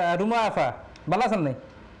 আচ্ছা, রুমা আফা, ভালো আছেন নাই?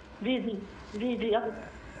 জি জি জি জি,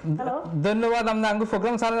 হ্যালো, ধন্যবাদ। আপনার আঙ্গু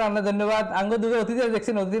প্রোগ্রাম ছাড়েন, আপনার ধন্যবাদ। আঙ্গু দুটো অতিথি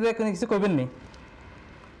দেখছেন, অতিথিরা কোনো কিছু করবেন নি?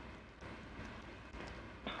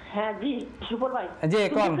 হ্যাঁ জি, সুপর ভাই, জি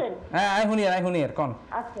কোন? হ্যাঁ আই হুনিয়ার কোন?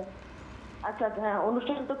 আচ্ছা আচ্ছা আচ্ছা, হ্যাঁ,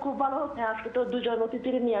 অনুষ্ঠান তো খুব ভালো হচ্ছে। আজকে তো দুজন অতিথি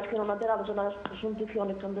নিয়ে আসছেন, ওনাদের আলোচনা শুনতেছি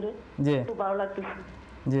অনেকক্ষণ ধরে, খুব ভালো লাগতেছে।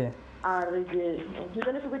 জি, আর এই যে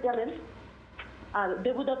দুজনে খুবই ট্যালেন্ট। আর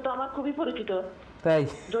দেবুদার তো আমার খুবই পরিচিত, তাই?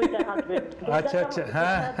 জয়িতা হাসবেন্ড। আচ্ছা আচ্ছা,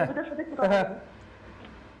 হ্যাঁ,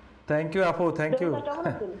 থ্যাংক ইউ আপু, থ্যাংক ইউ।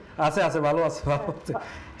 আছে ভালো আছে, ভালো আছে।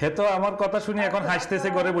 হে তো আমার কথা শুনি এখন হাসতেছে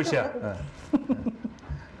ঘরে বসে।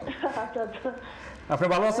 আচ্ছা আচ্ছা, আপনি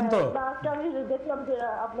ভালো আছেন তো? আজকে আমি দেখলাম যে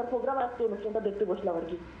আপনার প্রোগ্রাম, আজকে অনুষ্ঠানটা দেখতে বসলাম আর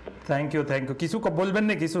কি। থ্যাংক ইউ কিছু বলবেন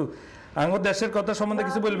না? কিছু আমার দেশের কথা সম্বন্ধে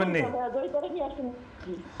কিছু বলবেন না?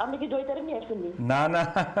 আপনি কি জয়িতারে নিয়ে আসবেন? না না,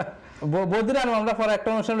 বৌদির আনো আমরা, পরে একটা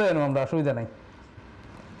অনুষ্ঠান লই আনো আমরা, অসুবিধা নাই।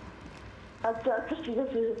 আচ্ছা আচ্ছা, ঠিক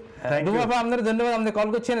আছে। রুমা আপা, আপনার ধন্যবাদ, আপনি কল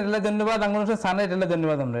করছেন, এটা ধন্যবাদ। অনুষ্ঠান সানে, এটা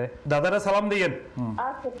ধন্যবাদ। আমরা দাদারা সালাম দিয়েন।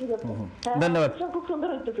 আচ্ছা, ঠিক আছে, ধন্যবাদ। খুব সুন্দর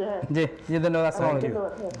হইতেছে। হ্যাঁ জি জি, ধন্যবাদ। আসসালামু আলাইকুম।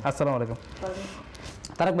 আসসালামু আলাইকুম।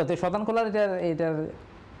 তারেক ভাই, শতানখোলার এটার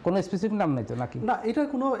কোনো স্পেসিফিক নাম নাই তো নাকি? না,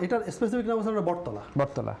 এটার স্পেসিফিক নাম হচ্ছে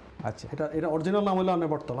বটতলা। আচ্ছা, এটা অরিজিনাল নাম হলো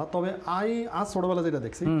বটতলা। তবে আজ ছোটবেলা যেটা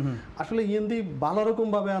দেখছি, আসলে হিন্দি ভালো রকম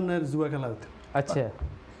ভাবে আপনার জুয়া খেলা হতো। আচ্ছা,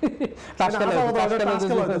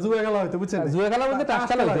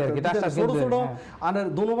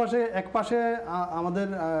 এক পাশে আমাদের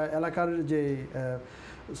এলাকার যে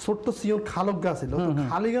ছোট্ট সিয়ন খালক গা ছিল,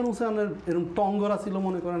 খালি গান উঠে এরকম টঙ্গরা ছিল,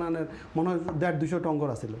 মনে করেন মনে হয় 150-200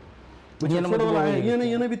 টঙ্গরা ছিল।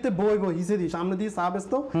 ইয়েনে ভিতরে বই হিসে দিই সামনে দিয়ে চা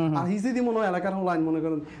বেচতো আর হিসে দিয়ে মনে হয় এলাকার লাইন মনে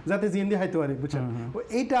করেন যাতে জিন দিয়ে হাইতে পারি বুঝছেন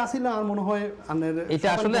এইটা আসলে আর মনে হয় এটা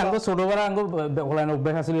আসলে আঙ্গো ছোটবেলা আঙ্গো লাইন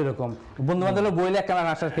অভ্যাস আসলে এরকম বন্ধু বান্ধব বইলে একটা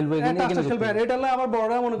আশা খেলবে এটা আবার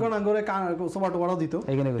বড়রা মনে করেন আঙ্গরে সোফা টোবারও দিত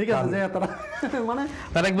ঠিক আছে যে তারা মানে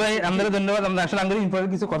তারেক ভাই আমাদের ধন্যবাদ আমরা আসলে আঙ্গের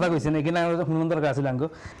ইম্পর্টেন্ট কিছু কথা কইছেন এখানে হুনমন দরকার আছে আঙ্গো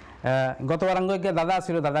গতবার আঙ্গো দাদা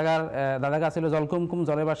ছিল দাদাগা ছিল জলকুমকুম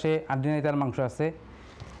জলের পাশে আড্ডিনাইতার মাংস আছে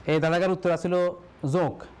এই দাদাগার উত্তর আছিল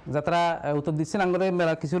জোক যাত্রা উত্তর দিচ্ছেন আঙ্গরে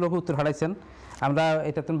মেলা কিছু লোক উত্তর হারাইছেন আমরা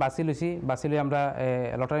এটা তুমি বাছি লই আমরা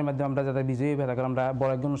লটারির মাধ্যমে আমরা যাতে বিজয়ী হয়ে থাকি আমরা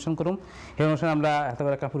বড় এক অনুষ্ঠান করুম সেই অনুষ্ঠানে আমরা এত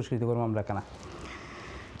করে একটা পুরস্কৃত করবো আমরা কেনা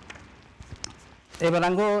এবার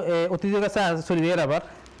আঙ্গো অতিথির কাছে চলি এর আবার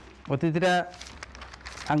অতিথিরা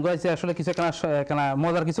আঙ্গো আছে আসলে কিছু কেনা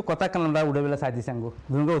মজার কিছু কথা কেন আমরা উড়ে বেলা চাই দিছি আঙ্গো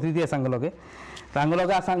দুর্গ অতিথি আছে আঙ্গো লগে তা আঙ্গো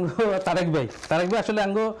লগে আছে আঙ্গো তারেক ভাই আসলে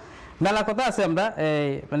আঙ্গো মেলা কথা আছে আমরা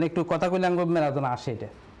মানে একটু কথা কইলে আঙ্গো মেলা জন আসে এটা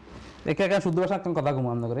একে একা শুদ্ধ ভাষা একখান কথা কমো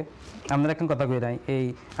আমরা করে আমরা একখান কথা কই নাই এই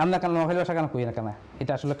আমরা কেন নোয়াখালী ভাষা কেন কই না কেন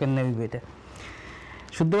এটা আসলে কেন নেবে এটা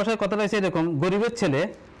শুদ্ধ ভাষার কথাটা হচ্ছে এরকম গরিবের ছেলে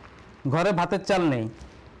ঘরে ভাতের চাল নেই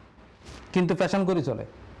কিন্তু ফ্যাশন করে চলে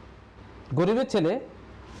গরিবের ছেলে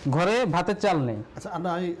ঘরে ভাতের চাল নেই আচ্ছা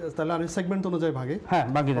তাহলে আমি সেগমেন্ট অনুযায়ী ভাগে হ্যাঁ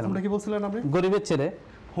বাকি কি বলছিলেন আপনি গরিবের ছেলে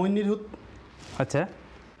হৈনিরুত আচ্ছা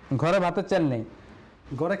ঘরে ভাতের চাল নেই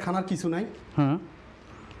ঘরে খানার কিছু নাই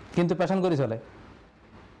কিন্তু ফ্যাশন করে চলে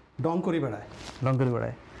ডং করে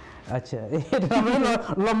বেড়ায় আচ্ছা এটা আমরা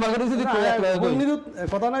লম্বা করে যদি হৈনিরুত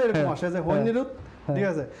কথা না এরকম আসে যে হৈনিরুত ঠিক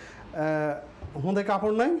আছে হুঁদে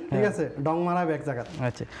কাপড় নাই ঠিক আছে ডং মারা এক জায়গা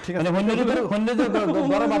আচ্ছা ঠিক আছে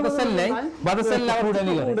ঘরে ভাতের চাল নেই ভাতের চাল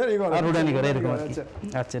আর উড়ানি করে এরকম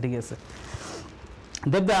আচ্ছা ঠিক আছে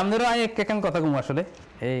দেখবে আমাদেরও একখান কথা কম আসলে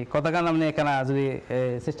এই কথা কান আপনি এখানে যদি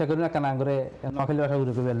চেষ্টা করি না কেন করে নোয়াখালী ভাষা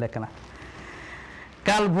উড়ে করবে লেখানা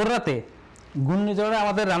কাল ভোর রাতে ঘূর্ণিঝড়ে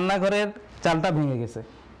আমাদের রান্নাঘরের চালটা ভেঙে গেছে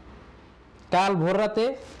কাল ভোর রাতে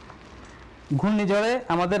ঘূর্ণিঝড়ে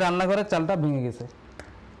আমাদের রান্নাঘরের চালটা ভেঙে গেছে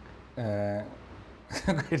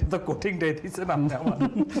এটা তো কোটিং দিয়ে দিয়েছেন আপনি আমার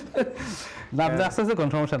নাম আসতেছে কোন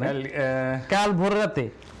সমস্যা নেই কাল ভোর রাতে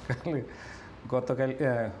গতকাল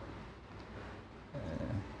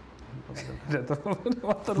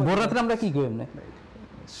ভোর রাতে আমরা কি করি এমনি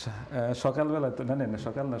সকালবেলা তো না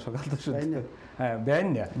সকাল তো হ্যাঁ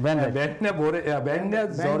ব্যান্ডা ভোরে ব্যান্ডা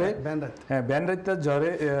জ্বরে হ্যাঁ ব্যান্ডাটা জ্বরে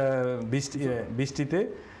বৃষ্টিতে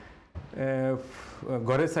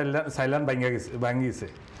ঘরে সাইলান ভাঙ্গিয়েছে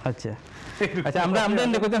আচ্ছা আচ্ছা আমরা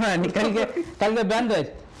এমনি করতে হয়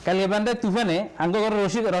কালকে ব্যান্ডায় তুফানে আঙ্গ করে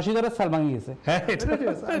রসিকরের সাল ভাঙি গেছে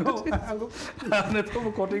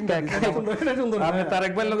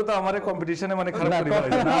তারেকবার লোক তো আমার কম্পিটিশনে মানে খারাপ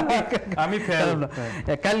আমি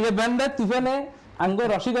কালকে ব্যান্ডায় তুফানে আঙ্গ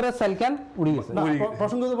রসিকরের সালকান উড়ে গেছে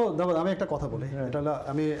প্রসঙ্গ দেবো আমি একটা কথা বলি এটা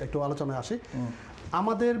আমি একটু আলোচনায় আসি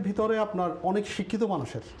আমাদের ভিতরে আপনার অনেক শিক্ষিত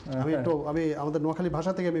মানুষের আমি আমাদের নোয়াখালী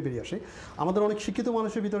ভাষা থেকে আমি বেরিয়ে আসি আমাদের অনেক শিক্ষিত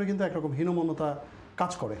মানুষের ভিতরে কিন্তু একরকম হীনমন্যতা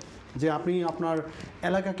কাজ করে যে আপনি আপনার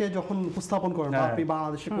এলাকাকে যখন উপস্থাপন করেন বা আপনি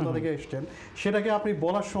বাংলাদেশের কোথা থেকে এসছেন সেটাকে আপনি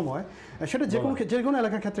বলার সময় সেটা যে কোনো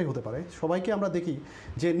এলাকার ক্ষেত্রেই হতে পারে সবাইকে আমরা দেখি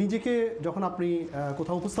যে নিজেকে যখন আপনি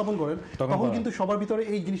কোথাও উপস্থাপন করেন তখন কিন্তু সবার ভিতরে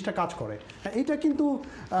এই জিনিসটা কাজ করে এইটা কিন্তু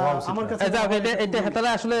আমার কাছে এটা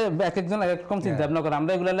আসলে এক একজন এক রকম চিন্তা ভাবনা করে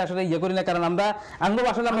আমরা এগুলো আসলে ইয়ে করি না কারণ আমরা আঙ্গ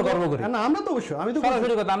ভাষা আমরা গর্ব করি না আমরা তো অবশ্যই আমি তো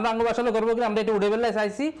সরাসরি কথা আমরা আঙ্গ ভাষা গর্ব করি আমরা এটা উড়ে বেলায়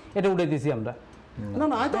চাইছি এটা উড়ে দিয়েছি আমরা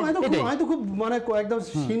না আমি তো খুব মানে একদম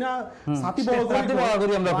সিনা সাথী বড়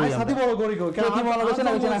করি আমরা সাথী বড় করি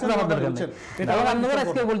এবং আমরা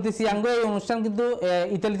আজকে বলতেছি আঙ্গ এই অনুষ্ঠান কিন্তু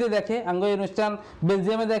ইতালিতে দেখে আঙ্গ এই অনুষ্ঠান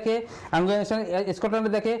বেলজিয়ামে দেখে আঙ্গ এই অনুষ্ঠান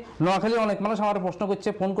স্কটল্যান্ডে দেখে নোয়াখালী অনেক মানুষ আমার প্রশ্ন করছে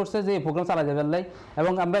ফোন করছে যে এই প্রোগ্রাম চালা যাবে লাই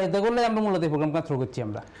এবং আমরা এতে করলে আমরা মূলত এই প্রোগ্রামটা থ্রো করছি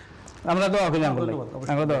আমরা দোয়া করি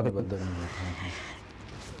আমরা দোয়া করি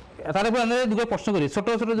তারপর আমরা দুটো প্রশ্ন করি ছোট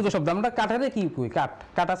ছোট দুটো শব্দ আমরা কাঠারে কি কই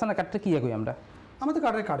কাঠ আছে না কাঠটা কি কই আমরা তো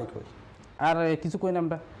কাঠের কাঠে কই আর কিছু কই না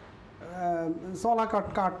আমরা চলা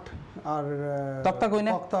কাঠ আর তক্তা কই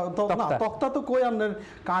না তক্তা তো কই আপনার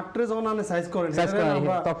কাঠরে যখন আপনি সাইজ করেন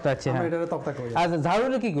তক্তা আছে হ্যাঁ এটা তক্তা কই আচ্ছা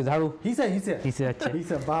ঝাড়ুরে কি কই ঝাড়ু হিসা আচ্ছা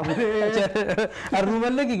হিসা বাবা রে আর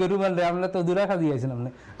রুমালে কি কই রুমালে আমরা তো দূরে খা দিয়েছিলাম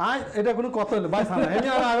আপনি এটা কোনো কথা হলো ভাই সামনে আমি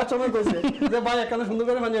আর আগের সময় কইছি যে ভাই একখানে সুন্দর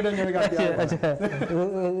করে মানে এটা নিয়ে গাছি আচ্ছা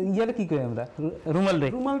ইয়ালে কি কই আমরা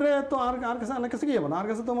রুমাল রে তো আর কাছে অনেক কিছু কি হবে না আর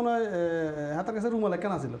কাছে তো মনে হয় হাতের কাছে রুমাল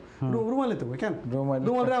কেন ছিল রুমালে তো কেন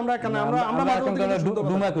রুমাল রে আমরা কেন আমরা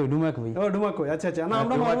ডুমা কই আচ্ছা না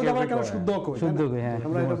আমরা আমরা কেন শুদ্ধ কই হ্যাঁ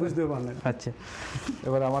আমরা এটা বুঝতে পারলাম আচ্ছা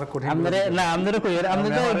এবার আমার কঠিন আমরা না আমরা কই আমরা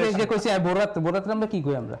যে কইছি বোরাত আমরা কি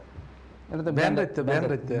কই আমরা এটা তো ব্যান্ড রাইতে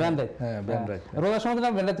হ্যাঁ ব্যান্ড রাইতে রোজার সময় না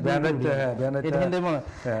ব্যান্ড রাইতে হ্যাঁ ব্যান্ড রাইতে এটা হিন্দে মনে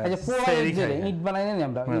এই যে পোড়া ইট যে ইট বানাই না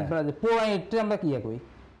আমরা ইট বানাই পোড়া ইটটা আমরা কি কই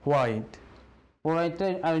হোয়াইট পোড়া ইটটা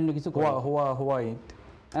আর অন্য কিছু কই হোয়াইট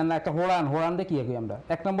না একটা হোড়ান দিয়ে কি কই আমরা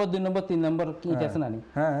 1 নম্বর 2 নম্বর 3 নম্বর কি আছে না নি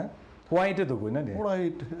হ্যাঁ হোয়াইটে তো কই না রে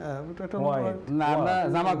হোয়াইট এটা না আমরা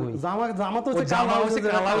জামা কই জামা তো জামা হচ্ছে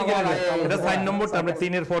কালা হয়ে গেল এটা 4 নম্বরটা আমরা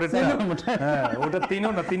 3 এর পরে হ্যাঁ ওটা 3ও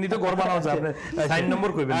না 3ই তো গড় বানাও যায় আপনি 4 নম্বর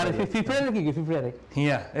কইবেন আর ফিফারে কি ফিফারে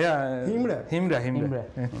হিমরা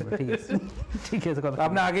ঠিক আছে কথা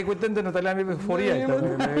আপনি আগে কইতেন না তাহলে আমি ফরি আইতাম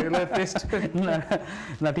এগুলা টেস্ট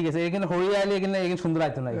না ঠিক আছে এখানে হরিয়া আইলে এখানে সুন্দর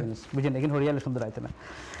আইতো না এখানে বুঝেন এখানে হরিয়া আইলে সুন্দর আইতো না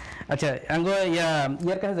আচ্ছা আঙ্গো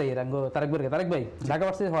ইয়ার কাছে যাই আঙ্গো তারেক ভাই ঢাকা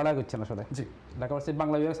ভার্সিটি হওয়া করছেন আসলে জি ঢাকা ভার্সিটি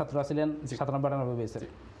বাংলা বিভাগ ছাত্র ছিলেন 97-98 বেসে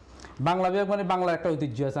বাংলা বিভাগ মানে বাংলার একটা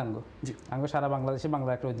ঐতিহ্য আছে আঙ্গো জি আঙ্গো সারা বাংলাদেশে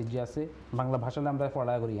বাংলার একটা ঐতিহ্য আছে বাংলা ভাষায় আমরা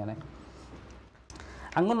পড়া করি এখানে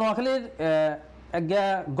আঙ্গো নোয়াখালীর একটা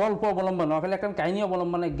গল্প অবলম্বন নোয়াখালী একটা কাহিনী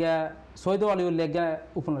অবলম্বন একটা সৈয়দ আলিউল্লাহ একটা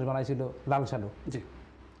উপন্যাস বানাইছিল লাল সালু জি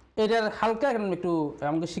এটার হালকা একটু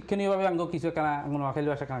আমাকে শিক্ষণীয়ভাবে আঙ্গ কিছু কেনা নোয়াখালী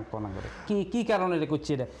ভাষা কানেক্ট করা করে কি কারণে এটা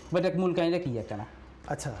করছে এটা বা এটা মূল কাহিনীটা কি কেনা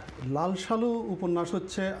আচ্ছা লাল সালু উপন্যাস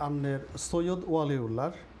হচ্ছে আন্নের সৈয়দ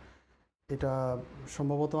ওয়ালিউল্লাহর এটা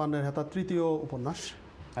সম্ভবত আন্নের হেতা তৃতীয় উপন্যাস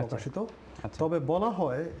প্রকাশিত তবে বলা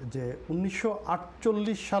হয় যে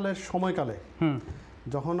 1948 সালের সময়কালে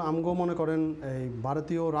যখন আমগো মনে করেন এই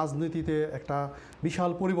ভারতীয় রাজনীতিতে একটা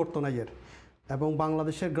বিশাল পরিবর্তন আইয়ের এবং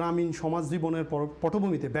বাংলাদেশের গ্রামীণ সমাজ জীবনের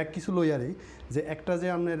পটভূমিতে ব্যাক কিছু লইয়ারি যে একটা যে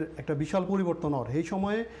আন্নের একটা বিশাল পরিবর্তন হয় এই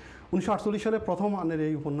সময়ে 1948 সালে প্রথম আন্নের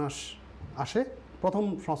এই উপন্যাস আসে প্রথম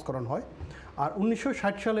সংস্করণ হয় আর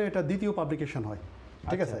 1960 সালে এটা দ্বিতীয় পাবলিকেশন হয়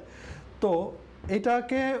ঠিক আছে তো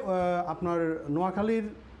এটাকে আপনার নোয়াখালীর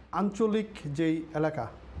আঞ্চলিক যেই এলাকা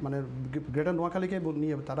মানে গ্রেটার নোয়াখালীকে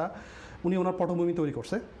নিয়ে উনি ওনার পটভূমি তৈরি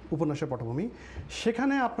করছে উপন্যাসের পটভূমি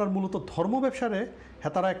সেখানে আপনার মূলত ধর্ম ব্যবসারে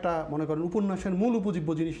হেতারা একটা মনে করেন উপন্যাসের মূল উপজীব্য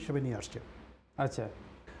জিনিস হিসেবে নিয়ে আসছে আচ্ছা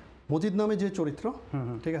মজিদ নামে যে চরিত্র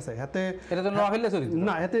ঠিক আছে হাতে এটা তো নোয়াখালী চরিত্র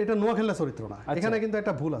না হাতে এটা নোয়াখালী চরিত্র না এখানে কিন্তু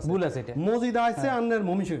একটা ভুল আছে এটা মজিদ আইছে আন্নের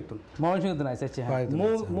মমিনসিংতুন আইছে আচ্ছা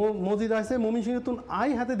মজিদ আইছে মমিনসিংতুন আই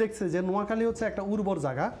হাতে দেখছে যে নোয়াখালী হচ্ছে একটা উর্বর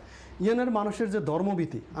জায়গা ইয়ানের মানুষের যে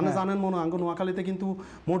ধর্মভীতি আপনি জানেন মনে আঙ্গ নোয়াখালীতে কিন্তু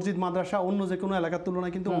মসজিদ মাদ্রাসা অন্য যে কোনো এলাকার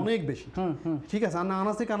তুলনায় কিন্তু অনেক বেশি ঠিক আছে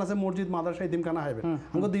আনাসে কানাসে মসজিদ মাদ্রাসা ইদিম কানা হাইবে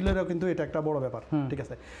আঙ্গ দিলেরও কিন্তু এটা একটা বড় ব্যাপার ঠিক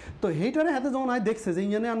আছে তো সেইটারে হাতে যখন আই দেখছে যে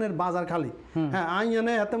ইয়ানে আনের বাজার খালি হ্যাঁ আই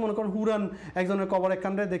ইয়ানে হাতে মনে করেন হুরান একজনের কবর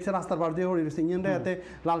একখানরে দেখছে রাস্তার পাশ দিয়ে হরি রয়েছে ইয়ানরে হাতে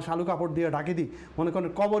লাল শালু কাপড় দিয়ে ঢাকি দিই মনে করেন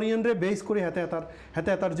কবর ইয়ানরে বেস করে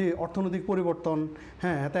হাতে তার যে অর্থনৈতিক পরিবর্তন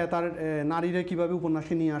হ্যাঁ হাতে তার নারীরে কিভাবে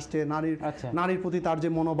উপন্যাসে নিয়ে আসছে নারীর প্রতি তার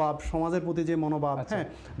যে মনোভাব সমাজের প্রতি যে মনোভাব হ্যাঁ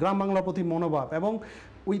গ্রাম বাংলার প্রতি মনোভাব এবং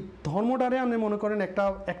ওই ধর্মটারে আপনি মনে করেন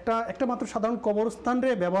একটা মাত্র সাধারণ কবরস্থানরে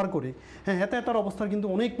ব্যবহার করে হ্যাঁ হাতে তার অবস্থার কিন্তু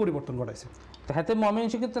অনেক পরিবর্তন ঘটাইছে হাতে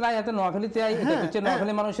ময়মনসিংহতে নাই হাতে নোয়াখালীতে আই এটা হচ্ছে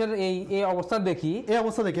নোয়াখালী মানুষের এই অবস্থা দেখি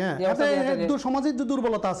হ্যাঁ একদম সমাজের যে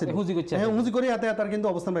দুর্বলতা আছে হুজি করে হাতে তার কিন্তু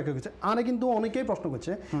অবস্থান ব্যাখ্যা করছে আরে কিন্তু অনেকেই প্রশ্ন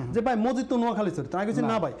করছে যে ভাই মসজিদ তো নোয়াখালী চরিত্র আমি বলছি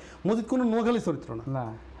না ভাই মসজিদ কোনো নোয়াখালী চরিত্র না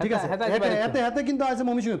ঠিক আছে হাতে কিন্তু আছে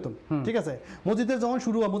ময়মনসিংহতন ঠিক আছে মসজিদের যখন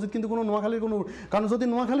শুরু হয় মসজিদ কিন্তু কোনো নোয়াখালীর কোনো কারণ যদি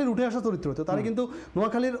নোয়াখালীর উঠে আসা চরিত্র হতো তাহলে কিন্তু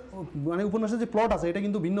নোয়াখালীর মানে উপন্যাসের যে প্লট আছে এটা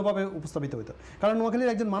কিন্তু ভিন্নভাবে উপস্থাপিত হতো কারণ নোয়াখালীর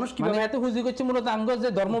একজন মানুষ কি মানে এত হুজি করছে মূলত আঙ্গ যে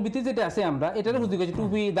ধর্মভীতি যেটা আছে আমরা এটারে হুজি করছে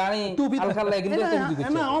টুপি দাড়ি আলখাল লাগে কিন্তু এত হুজি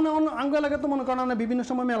করছে না আঙ্গ এলাকা তো মনে করেন বিভিন্ন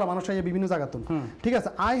সময় মেলা মানুষ আইয়া বিভিন্ন জায়গা তো ঠিক আছে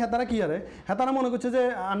আই হেতারা কি আরে হেতারা মনে করছে যে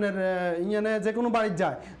আনের ইয়ানে যে কোনো বাড়ি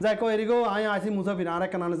যায় কো এরিগো আই আইছি মুসাফির আর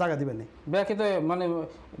একটা নানে জায়গা দিবেন না ব্যাকে তো মানে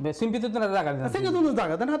সিম্পিতে তো জায়গা দেন সিঙ্গে তো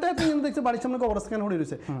জায়গা দেন হাতে দেখছে বাড়ির সামনে কবরস্থান হয়ে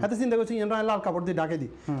রয়েছে হাতে চিন্তা করছে ইয়ানরা লাল কাপড় দিয়ে ঢাকে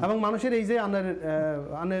দিই এবং মানুষের এই যে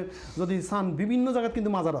আনের যদি সান বিভিন্ন জায়গায় কিন্তু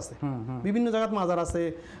মাজার আছে বিভিন্ন জায়গায় মাজার আছে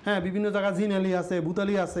হ্যাঁ বিভিন্ন জায়গায় জিনালি আছে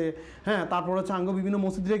বুতালি আছে হ্যাঁ তারপর হচ্ছে আঙ্গ বিভিন্ন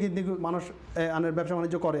মসজিদে কিন্তু মানুষ আনের ব্যবসা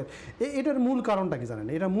বাণিজ্য করে এটার মূল কারণটা কি জানেন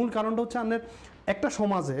এটার মূল কারণটা হচ্ছে আনের একটা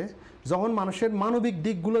সমাজে যখন মানুষের মানবিক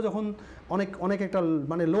দিকগুলো যখন অনেক একটা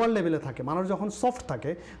মানে লোয়ার লেভেলে থাকে মানুষ যখন সফট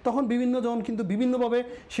থাকে তখন যখন কিন্তু বিভিন্নভাবে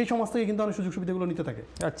সেই সমাজ থেকে কিন্তু অনেক সুযোগ সুবিধাগুলো নিতে থাকে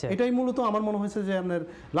এটাই মূলত আমার মনে হয়েছে যে আপনার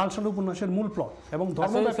লাল সালু উপন্যাসের মূল প্লট এবং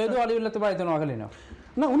ধর্ম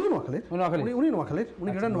না উনি নোয়াখালীর উনি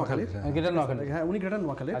গ্রেটার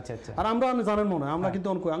নোয়াখালীর আর আমরা জানেন মনে হয় আমরা কিন্তু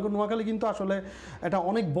নোয়াখালী কিন্তু আসলে এটা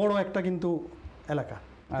অনেক বড় একটা কিন্তু এলাকা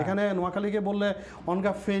এখানে নোয়াখালীকে বললে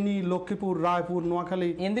অনগা ফেনী লক্ষ্মীপুর রায়পুর নোয়াখালী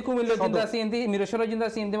ইন্দি কুমিল্লা জিন্দা আছে ইন্দি মিরসরাই জিন্দা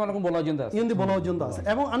আছে ইন্দি মানে বলা জিন্দা আছে ইন্দি বলা জিন্দা আছে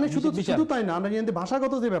এবং আমি শুধু তাই না আমরা ইন্দি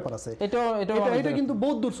ভাষাগত যে ব্যাপার আছে এটা কিন্তু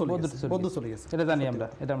বহুত দূর চলে গেছে এটা জানি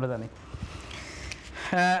আমরা জানি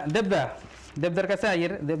দেবদার কাছে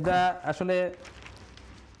আইয়ের দেবদা আসলে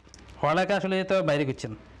পড়ালেখা আসলে তো বাইরে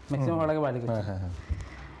করছেন ম্যাক্সিমাম পড়ালেখা বাইরে করছেন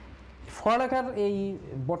পড়ালেখার এই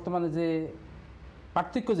বর্তমানে যে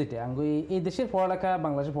পার্থক্য যেটা আঙ্গো এই দেশের পড়ালেখা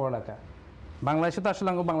বাংলাদেশের পড়ালেখা, বাংলাদেশে তো আসলে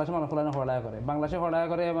আঙ্গো বাংলাদেশে মানুষ পড়ালেখা করে, বাংলাদেশে পড়ালেখা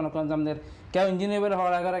করে মনে করেন যে আমাদের কেউ ইঞ্জিনিয়ার বেলে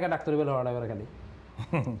পড়ালেখা করে, কেউ ডাক্তার বেলে পড়ালেখা করে খালি,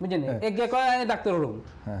 বুঝলেন? একে কয় ডাক্তার হরুম,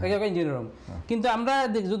 একে কয় ইঞ্জিনিয়ার হরুম। কিন্তু আমরা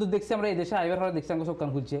যদি দেখছি, আমরা এই দেশে আইবার পরে দেখছি আঙ্গো চোখ কান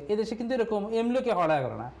খুলছে, এই দেশে কিন্তু এরকম এমলোকে পড়ালেখা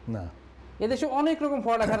করে না, এদেশে অনেক রকম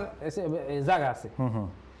পড়ালেখার জায়গা আছে।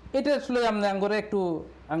 এটা আসলে আমরা আঙ্গরে একটু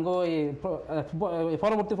আঙ্গো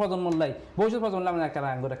পরবর্তী প্রজন্ম লাই, ভবিষ্যৎ প্রজন্ম আমরা কেনা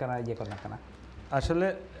আঙ্গরে কেনা ইয়ে করে না কেনা। আসলে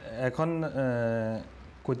এখন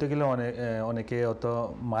করতে গেলে অনেকে অত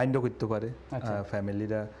মাইন্ডও করতে পারে,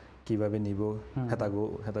 ফ্যামিলিরা কিভাবে নিব,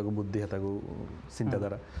 হেতাগো বুদ্ধি, হেতাগো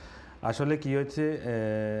চিন্তাধারা। আসলে কি হচ্ছে,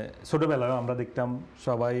 ছোটবেলায় আমরা দেখতাম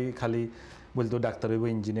সবাই খালি বলতো ডাক্তার হইব,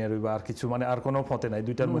 ইঞ্জিনিয়ার হইব, আর কিছু মানে আর কোনো পথে নাই,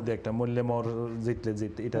 দুইটার মধ্যে একটা, মরলে মর, জিতলে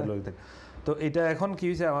জিত, এটা লোক থাকে। তো এটা এখন কি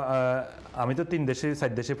হয়েছে, আমি তো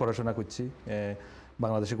 4 দেশে পড়াশোনা করছি,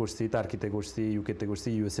 বাংলাদেশে করছি, টার্কিতে করছি, ইউকেতে করছি,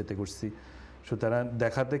 ইউএসএতে করছি। সুতরাং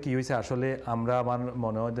দেখাতে কি হয়েছে, আসলে আমরা আমার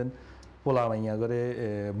মনে হয় দেন পোলা মাইয়া করে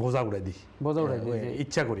বোঝা উড়াই দিই,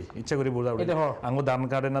 ইচ্ছা করি বোঝা উড়াই, আঙ্গো দান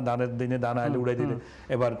কাটে না, দানের দিনে দান আইলে উড়াই দিলে,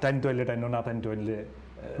 এবার টাইম তো এলে টাইম, না টাইম তো এলে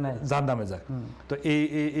যার নামে যাক। তো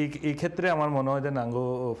এই ক্ষেত্রে আমার মনে হয় যে আঙ্গো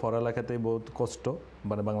পড়ালেখাতে বহুত কষ্ট,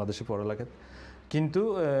 মানে বাংলাদেশে পড়ালেখাতে, কিন্তু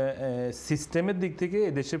সিস্টেমের দিক থেকে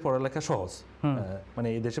এদেশে পড়ালেখা সহজ, মানে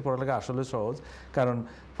এই দেশে পড়ালেখা আসলে সহজ। কারণ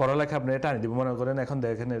পড়ালেখা আপনি টানি দিব, মনে করেন এখন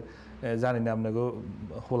দেখেন, জানি না আপনাকে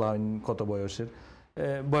হোলা কত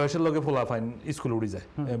বয়সের লোকে ফোলা ফাইন স্কুল উড়ি যায়,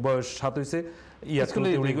 বয়স 7 হয়েছে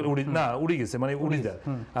উড়ি গেছে, মানে উড়ি যায়।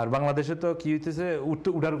 আর বাংলাদেশে তো কি হইতেছে,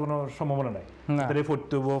 উঠার কোনো সম্ভাবনা নাই,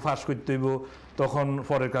 পড়তে হইব, ফাঁস করতে হইব, তখন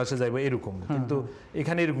পরের ক্লাসে যাইব, এরকম। কিন্তু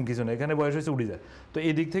এখানে এরকম কিছু না, এখানে বয়স হয়েছে উড়ি যায়। তো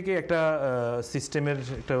এই দিক থেকে একটা সিস্টেমের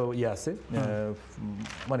একটা আছে,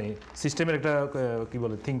 মানে সিস্টেমের একটা কি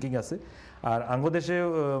বলে থিঙ্কিং আছে। আর আঙ্গ দেশে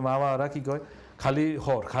মা বাবারা কি কয়,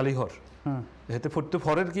 খালি হর হেতে পড়তে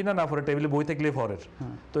ফরের কিনা না পড়ে, টেবিলে বই থাকলে ফরের।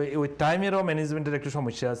 তো ওই টাইমেরও ম্যানেজমেন্টের একটা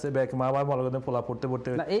সমস্যা আছে, মা বাবা মনে করেন পোলা পড়তে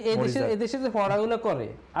এই দেশে যে পড়াগুলো করে,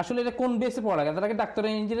 আসলে এটা কোন বেসে পড়ালেখা, তারা ডাক্তার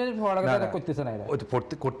ইঞ্জিনিয়ার পড়ালেখা করতেছে না,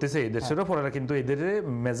 করতেছে এই দেশেরও পড়ালেখা, কিন্তু এদের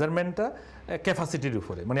মেজারমেন্টটা ক্যাপাসিটির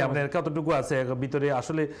উপরে, মানে আপনার কতটুকু আছে ভিতরে।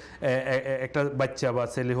 আসলে একটা বাচ্চা বা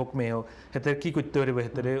ছেলে হোক মেয়ে হোক, হেতে কি করতে পারবে,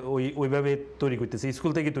 হেতে ওইভাবে তৈরি করতেছে,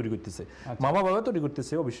 স্কুল থেকে তৈরি করতেছে, মা বাবা তৈরি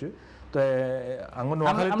করতেছে অবশ্যই। তো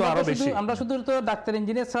নোয়াখালী তো আরো বেশি, আমরা শুধু তো ডাক্তার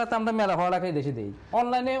ইঞ্জিনিয়ার ছাড়া তো আমরা মেলা পড়ালেখাই দেশে দেই,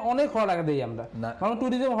 অনলাইনে অনেক পড়ালেখা দেই আমরা, মানে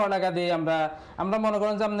ট্যুরিজম পড়ালেখা দেই আমরা মনে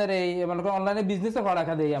করেন যে আপনার এই মনে করেন অনলাইনে বিজনেসে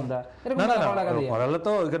পড়ালেখা দেই আমরা, এরকম পড়ালেখা দেই। পড়ালেখা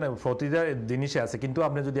তো এখানে প্রতিটা জিনিসে আছে, কিন্তু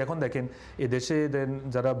আপনি যদি এখন দেখেন এদেশে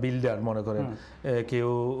যারা বিল্ডার মনে করেন, কেউ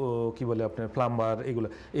কি বলে আপনার প্লাম্বার,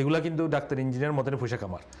 এগুলা কিন্তু ডাক্তার ইঞ্জিনিয়ার মতন পয়সা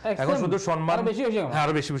কামার। এখন শুধু সম্মান,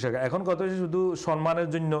 আরো বেশি পয়সা, এখন কত শুধু সম্মানের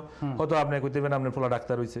জন্য হয়তো আপনি কইতে পারেন আপনার পোলা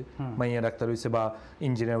ডাক্তার হইছে, মাইয়া ডাক্তার হইছে বা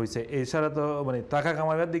ইঞ্জিনিয়ার হইছে, এছাড়া তো মানে টাকা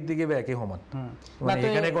কামাবার দিক থেকে একই সমান, মানে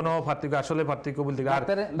এখানে কোনো পার্থক্য, আসলে পার্থক্য বলতে আর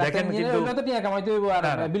দেখেন কিন্তু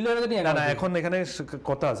না, এখন এখানে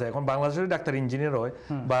কথা আছে, এখন বাংলাদেশের ডাক্তার ইঞ্জিনিয়ার হয়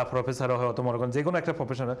বা প্রফেসর হয়, অত মনে করেন যে কোনো একটা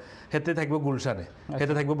প্রফেশন, হেতে থাকবো গুলশানে,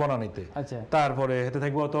 হেতে থাকবো বনানীতে, তারপরে হেতে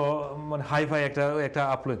থাকবো অত মানে হাইফাই একটা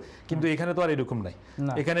আপলোড। কিন্তু এখানে তো আর এরকম নাই,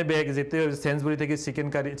 এখানে ব্যাগ যেতে সেন্সবুরি থেকে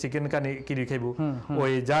চিকেন কারি খাইবো,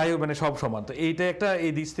 ওই যাই মানে সব সমান। তো এইটা একটা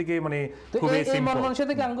এই দিক থেকে মানে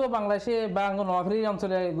বাংলাদেশে বা নোয়াখালীর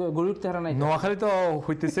অঞ্চলে গড়ে উঠতে হারা নাই, নোয়াখালী তো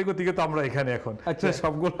হইতেছে গতিকে তো আমরা এখানে এখন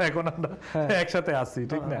সবগুলো এখন আমরা একসাথে আছি,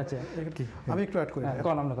 ঠিক না? আমি একটু অ্যাড করি,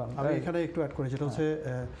 আমি এখানে একটু অ্যাড করি, যেটা হচ্ছে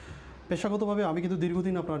পেশাগতভাবে আমি কিন্তু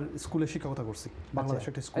দীর্ঘদিন আপনার স্কুলে শিক্ষকতা করছি, বাংলাদেশ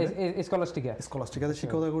একটা স্কুলে স্কলাস্টিকাতে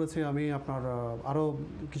শিক্ষকতা করেছি আমি। আপনার আরও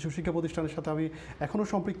কিছু শিক্ষা প্রতিষ্ঠানের সাথে আমি এখনও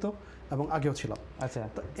সম্পৃক্ত এবং আগেও ছিলাম। আচ্ছা,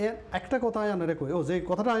 তো একটা কথা আনারে কই, যে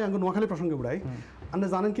কথাটা আমি আঙ্গু নোয়াখালী প্রসঙ্গে উড়াই, আপনি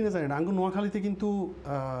জানেন কিনা জানেন, আঙ্গু নোয়াখালীতে কিন্তু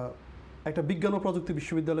একটা বিজ্ঞান ও প্রযুক্তি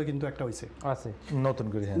বিশ্ববিদ্যালয় কিন্তু একটা হয়েছে,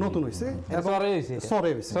 নতুন হয়েছে,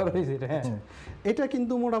 এটা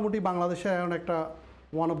কিন্তু মোটামুটি বাংলাদেশে এখন একটা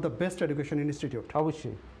one of the best education institute.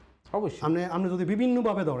 অবশ্যই আপনি যদি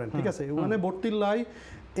বিভিন্নভাবে ধরেন, ঠিক আছে, ওখানে ভর্তির লাই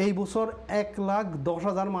এই বছর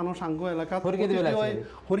 1,10,000 মানুষ আঙ্গ এলাকা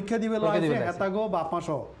পরীক্ষা দিবে হেতাগো বাপমা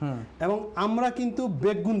সহ, এবং আমরা কিন্তু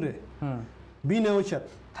বেগুন রে বিনা পয়সার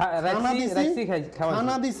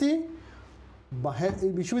খানা দিছি,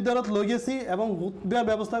 বিশ্ববিদ্যালয়ত লই গেছি এবং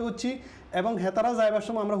ব্যবস্থা করছি, এবং হেতারা যাইবার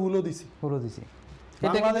সময় আমরা হুলো দিছি।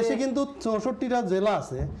 বাংলাদেশে কিন্তু 64টা জেলা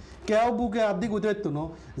আছে, কেউ বুকে আদি কইতে পারতো না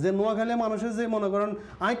যে নোয়াখালী মানুষের যে মনে করেন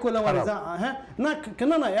আই কইলাম হ্যাঁ না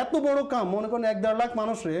কেন না এত বড় কাম মনে করেন 1-1.5 লাখ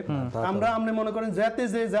মানুষের আমরা আপনি মনে করেন যাতে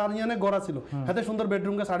যে যার ইয়ানে গড়া ছিল হাতে সুন্দর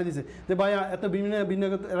বেডরুমকে ছাড়ি দিছে যে ভাই এত বিভিন্ন ভিন্ন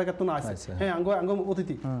এলাকা তো না আছে হ্যাঁ আঙ্গ আঙ্গ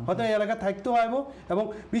অতিথি হয়তো এই এলাকা থাকতে হইব এবং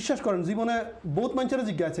বিশ্বাস করেন জীবনে বহুত মানুষের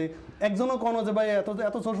জিজ্ঞাসা একজনও কোন যে ভাই এত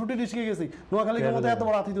এত 64 ডিস্ট্রিক্টে গেছি নোয়াখালীর মধ্যে এত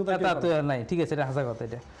বড় আতিথ্যতা তো নাই ঠিক আছে এটা হাসা কথা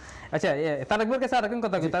এটা আচ্ছা তারেক ভাইয়ের কাছে আরেকটা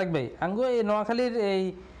কথা কি তারেক ভাই আঙ্গো এই নোয়াখালীর এই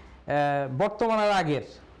বর্তমানের আগের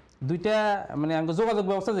দুইটা মানে আঙ্গো যোগাযোগ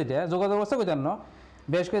ব্যবস্থা যেটা যোগাযোগ ব্যবস্থা কইতাম না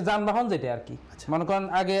বেশ করে যানবাহন যেটা আর কি মনে করেন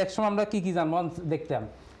আগে একসময় আমরা কি কি যানবাহন দেখতাম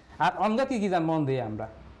আর অন্ধা কি কি যানবাহন দিয়ে আমরা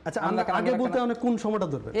আচ্ছা আমরা আগে বলতে অনেক কোন সময়টা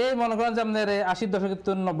ধরবে এই মনে করেন যে আপনার 80 দশকের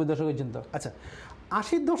তো 90 দশক পর্যন্ত আচ্ছা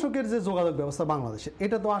 80 দশকের যে যোগাযোগ ব্যবস্থা বাংলাদেশে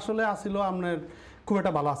এটা তো আসলে আসিল আপনার খুব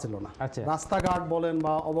একটা ভালো আসিল না রাস্তাঘাট বলেন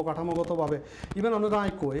বা অবকাঠামোগতভাবে ইভেন আমরা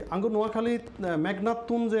কই আঙ্গো নোয়াখালী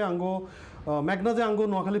মেঘনাতুন যে আঙ্গো মেঘনা যে আঙ্গো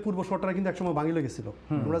নোয়াখালী পূর্ব শহরটা কিন্তু একসময় ভাঙি লেগেছিল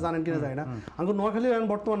আমরা জানেন কিনা জানি না আঙ্গো নোয়াখালী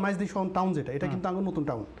বর্তমান মাইজদি টাউন যেটা এটা কিন্তু আঙ্গো নতুন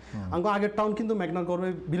টাউন আঙ্গো আগের টাউন কিন্তু মেঘনার গর্বে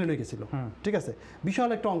বিলীন হয়ে গেছিল ঠিক আছে বিশাল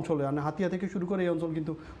একটা অঞ্চল মানে হাতিয়া থেকে শুরু করে এই অঞ্চল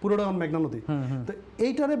কিন্তু পুরোটা মেঘনা নদী তো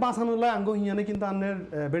এইটারে বাঁচানোর লাই আঙ্গো হিয়ানে কিন্তু আন্নের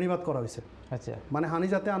বেড়িবাদ করা হয়েছে আচ্ছা মানে হানি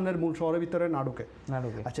যাতে আন্নের মূল শহরের ভিতরে না ঢুকে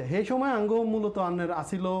আচ্ছা সেই সময় আঙ্গো মূলত আন্নের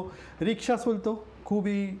আসিল রিক্সা চলতো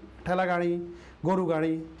খুবই ঠেলা গাড়ি গরু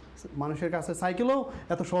গাড়ি মানুষের কাছে সাইকেলও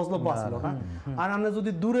এত সহজলভ্য আসলো না আর আপনি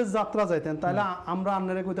যদি দূরের যাত্রা যাইতেন তাহলে আমরা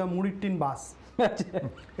আপনারা কইতাম মুড়ির টিন বাস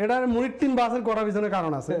এটার মুড়ির টিন বাসের করার পিছনে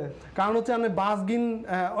কারণ আছে কারণ হচ্ছে আপনি বাস গিন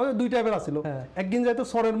ওই দুই টাইপের আছিল একদিন যাইতো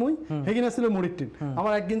সরের মুই হেগিন আছিল মুড়ির টিন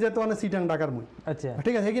আমার একদিন যাইতো মানে সিটাং ঢাকার মুই আচ্ছা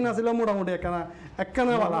ঠিক আছে হেগিন আছিল মোটামুটি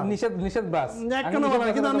একখানা বালা নিষেধ বাস একখানা বালা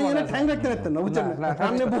কিন্তু আপনি এখানে ঠ্যাং রাখতে পারতেন না বুঝছেন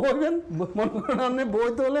আপনি বইবেন মনে করেন আপনি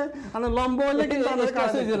বইতে হলে আপনি লম্বা হলে কিন্তু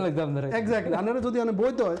এক্স্যাক্টলি আপনারা যদি আপনি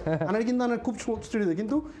বইতে হয় আপনারা কিন্তু আপনার খুব স্ট্রিট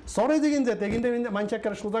কিন্তু সরে যেদিন যেতে কিন্তু মানুষ একটা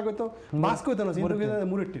সোজা কইতো বাস কইতো না কিন্তু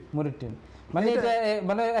মুড়ির টিন মানে এটা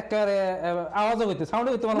মানে একেবারে আওয়াজও হইতে সাউন্ড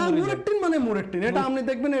হইতে মানে মুরেট্টিন মানে মুরেট্টিন এটা আপনি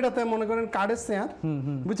দেখবেন এটাতে মনে করেন কার্ডের শেয়ার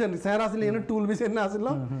বুঝছেন শেয়ার আসলে এনে টুল বিছেন না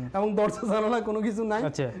আসলো এবং দরজা জানালা কোনো কিছু নাই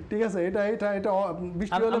ঠিক আছে এটা এটা এটা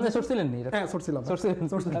বৃষ্টি হলে আপনি সরছিলেন নি হ্যাঁ সরছিলাম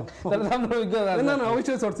তাহলে আমরা না না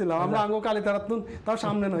অবশ্যই সরছিলাম আমরা আঙ্গো কালি তারাতুন তার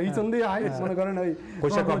সামনে না এই চন্দি আই মনে করেন ওই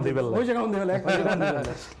পয়সা কম দিবেল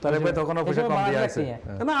তাহলে ভাই তখন পয়সা কম দিয়ে আছে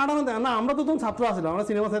না আড়ানো না আমরা তো তখন ছাত্র ছিলাম আমরা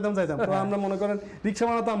সিনেমা চাইতাম তো আমরা মনে করেন রিকশা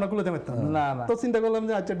বানাতো আমরা কুলাতে পারতাম না তো চিন্তা করলাম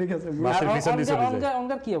যে আচ্ছা ঠিক আছে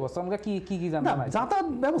অঙ্গার কি অবস্থা অঙ্গার কি কি কি জানা যাতায়াত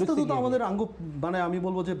ব্যবস্থা তো আমাদের আঙ্গ মানে আমি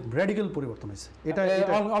বলবো যে রেডিক্যাল পরিবর্তন হয়েছে এটা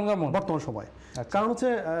বর্তমান সময় কারণ হচ্ছে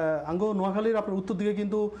আঙ্গ নোয়াখালীর আপনার উত্তর দিকে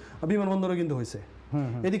কিন্তু বিমানবন্দরও কিন্তু হয়েছে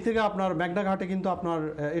এদিক থেকে আপনার মেঘনা ঘাটে কিন্তু আপনার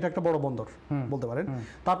এটা একটা বড় বন্দর বলতে পারেন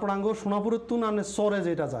তারপর আঙ্গ সোনাপুরের তুন আনে সরে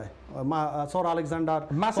যেটা যায় সর আলেকজান্ডার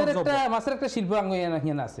মাছের একটা শিল্প আঙ্গ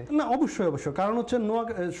এখানে আছে না অবশ্যই অবশ্যই কারণ হচ্ছে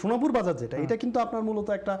সোনাপুর বাজার যেটা এটা কিন্তু আপনার মূলত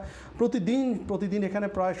একটা প্রতিদিন এখানে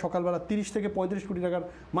প্রায় সকালবেলা 30 থেকে 35 কোটি টাকার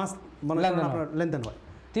মাছ মানে আপনার লেনদেন হয়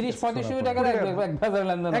 30-35 কোটি টাকার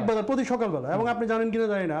এক বাজার প্রতি সকালবেলা এবং আপনি জানেন কিনা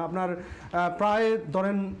জানি না আপনার প্রায়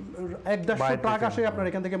ধরেন 1-1.5 ট্রাক আসে আপনার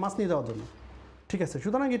এখান থেকে মাছ নিয়ে যাওয়ার জন্য ঠিক আছে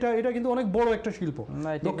সুতরাং এটা কিন্তু অনেক বড় একটা শিল্প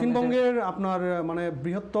দক্ষিণবঙ্গের আপনার মানে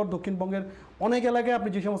বৃহত্তর দক্ষিণবঙ্গের অনেক এলাকায় আপনি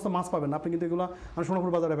যে সমস্ত মাছ পাবেন আপনি কিন্তু এগুলো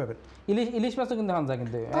সোনাপুর বাজারে পাবেন ইলিশ মাছও কিন্তু হান যায়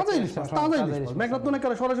কিন্তু তাজা ইলিশ মাছ মেঘনাথ অনেক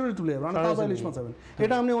সরাসরি তুলে তাজা ইলিশ মাছ পাবেন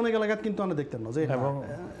এটা আপনি অনেক এলাকায় কিন্তু আপনি দেখতেন না যে এবং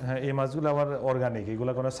হ্যাঁ এই মাছগুলো আবার অর্গানিক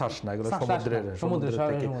এগুলো কোনো শ্বাস না এগুলো সমুদ্র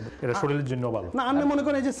থেকে এটা শরীরের জন্য ভালো না আপনি মনে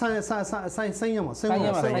করেন এই যে সাইয়া মাছ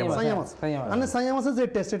আপনি সাইয়া মাছের যে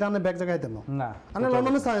টেস্ট এটা আপনি ব্যাগ জায়গায় দেন না আপনি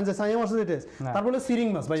লন্ডনে সাইয়া যে সাইয়া মাছের যে টেস্ট তারপরে সিরিং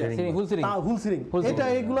মাছ ভাই হুল সিরিং এটা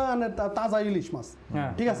এগুলো তাজা ইলিশ মাছ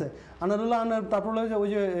ঠিক আছে আনারুল্লাহ আনার তারপরে ওই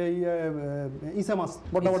যে ইসা মাছ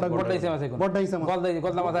বড় ইসা মাছ গলদা ইসা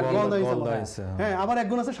মাছ হ্যাঁ আবার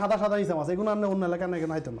একগুণ আছে সাদা ইসা মাছ এগুলো আপনি অন্য এলাকায় না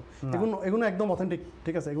হয়তো না এগুলো একদম অথেন্টিক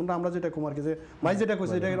ঠিক আছে এগুলো আমরা যেটা কুমারকে যে ভাই যেটা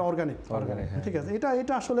কইছে এটা অর্গানিক ঠিক আছে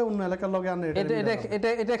এটা আসলে অন্য এলাকার লগে আনে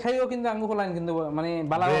এটা খাইও কিন্তু আঙ্গুর লাইন কিন্তু মানে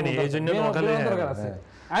বালা এইজন্য দরকার আছে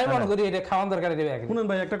আমি মনে করি এটা খাওয়ার দরকার এটা শুনুন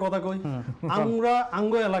ভাই একটা কথা কই আমরা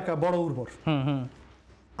আঙ্গ এলাকা বড় উর্বর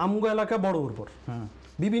আমগো এলাকা বড় উর্বর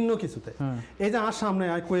বিভিন্ন কিছুতে এই যে আর সামনে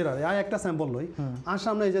কইরারে একটা স্যাম্পল লই আর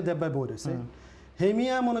সামনে এই যে দেবভাই বই রয়েছে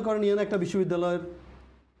হেমিয়া মনে করেন ইয়ে একটা বিশ্ববিদ্যালয়ের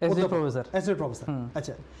প্রফেসর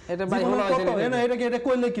আচ্ছা এটা ভাই হলো এটা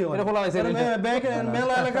কইলে কি হয় এটা হলো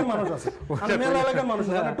মেলা এলাকার মানুষ আছে আর মেলা এলাকার মানুষ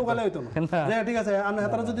আছে এটা টোকালে হইতো না যে ঠিক আছে আমি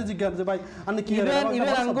হাতারা যদি জিজ্ঞাসা যে ভাই আপনি কি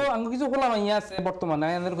ইভেন আঙ্গো কিছু খোলা মাইয়া আছে বর্তমানে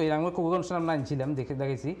আমাদের কই আঙ্গো কোন নাম নাইছিলাম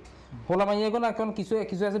দেখেছি খোলা মাইয়া কোন এখন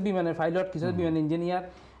কিছু আছে বিমানের পাইলট কিছু আছে বিমান ইঞ্জিনিয়ার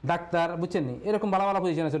ডাক্তার বুঝছেন নি এরকম ভালো ভালো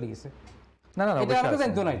পজিশনে চলে গেছে না এটা আমরা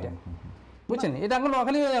জানতো না এটা বুঝছেন এটা আঙ্গো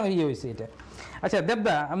নোয়াখালী ইয়ে হয়েছে এটা আচ্ছা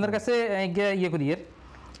দেবদা আপনার কাছে ইয়ে করি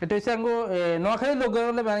এটা হচ্ছে আঙ্গো নোয়াখালীর লোক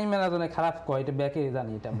হলে বানি মেলা জনে খারাপ কয় এটা ব্যাকে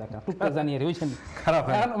জানি এটা আমরা টুকটাক জানি আর বুঝছেন খারাপ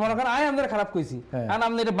হয় মনে করেন আয় আমরা খারাপ কইছি আর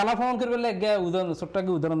আপনি এটা বালা ফোন করবে উদাহরণ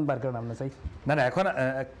ছোট্টাকে উদাহরণ বার করেন আপনি চাই না না এখন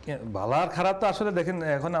ভালার খারাপ তো আসলে দেখেন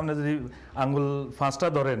এখন আপনি যদি আঙ্গুল 5টা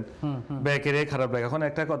ধরেন ব্যাকের খারাপ লাগে এখন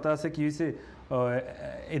একটা কথা আছে কি হয়েছে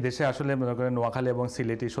এই দেশে আসলে মনে করেন নোয়াখালী এবং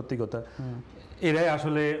সিলেটি সত্যি কথা এরাই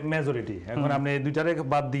আসলে মেজরিটি এখন আপনি দুইটারে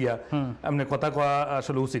বাদ দিয়া আপনি কথা কওয়া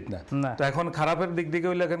আসলে উচিত না তো এখন খারাপের দিক দিকে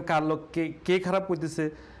হইলে এখন কার লোক কে খারাপ কইতেছে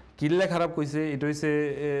কিল্লে খারাপ কইছে এটা হইছে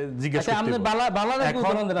জিজ্ঞাসা করতে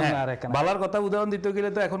বালার কথা উদাহরণ দিতে গেলে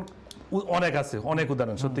তো এখন অনেক আছে অনেক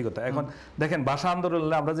উদাহরণ সত্যি কথা এখন দেখেন ভাষা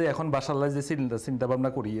আন্দোলনে আমরা যে এখন ভাষার যে চিন্তা ভাবনা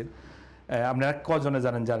করি আপনারা কজনে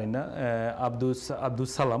জানেন জানি না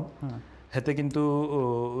আব্দুস সালাম হেতে কিন্তু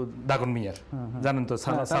দাগন মিয়ার জানেন তো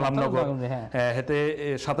সালাম নগর হেতে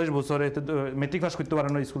 27 বছরে মেট্রিক পাস করতে পারে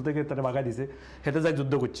না স্কুল থেকে তারা বাগাই দিছে হেতে যায়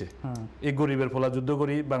যুদ্ধ করছে এই গরিবের ফলা যুদ্ধ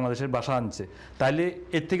করি বাংলাদেশের ভাষা আনছে তাইলে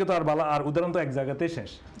এর থেকে তো আর বালা আর উদাহরণ তো এক জায়গাতেই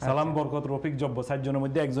শেষ সালাম বরকত রফিক জব্ব 4 জনের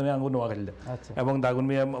মধ্যে একজনে আঙ্গু নোয়াখালী এবং দাগন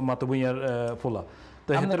মিয়া মাতবুইয়ার ফলা তো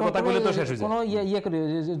হেতের কথা বলে তো শেষ হয়ে যায় কোনো ইয়ে করে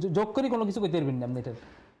যোগ করি কোনো কিছু কইতে পারবেন না আপনি এটা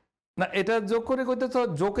না এটা যোগ করে কইতে তো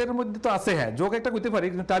যোগের মধ্যে তো আছে হ্যাঁ যোগ একটা কইতে পারি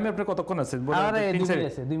কিন্তু টাইমে আপনার কতক্ষণ আছে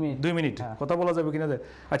 2 মিনিট কথা বলা যাবে কিনা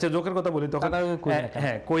আচ্ছা যোগের কথা বলি তখন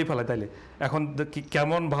হ্যাঁ কই ফেলে তাইলে এখন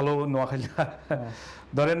কেমন ভালো নোয়াখালী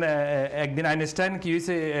ধরেন একদিন আইনস্টাইন কি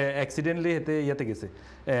হয়েছে অ্যাক্সিডেন্টলি হেতে ইয়াতে গেছে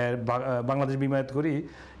বাংলাদেশ বিমানত করি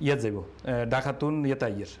ইয়ে যাব ঢাকাতুন ইয়েতে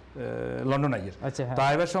আইয়ের লন্ডন আইয়ের তা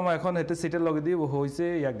এবার সময় এখন হেতে সিটের লগে দিয়ে হয়েছে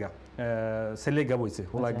ইয়াগা ছেলে গা বইছে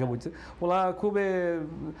ওলা গা বইছে ওলা খুব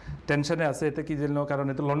টেনশনে আছে এতে কি জানো কারণ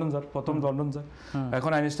এতে লন্ডন যার প্রথম লন্ডন যা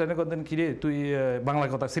এখন আইনস্টাইনের কথা কিরে তুই বাংলা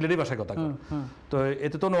কথা সিলেটি ভাষায় কথা কর তো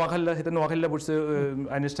এতে তো নোয়াখালীরা হেতে নোয়াখালীরা পড়ছে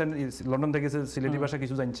আইনস্টাইন লন্ডন থেকে সিলেটি ভাষা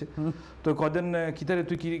কিছু জানছে তো কদিন কিতারে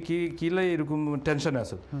তুই কি কি লাই এরকম টেনশনে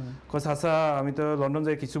আছো কস আচ্ছা আমি তো লন্ডন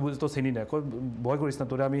যাই কিছু তো চিনি না ভয় করিস না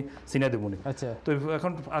তোরে আমি চিনা দেবো না তো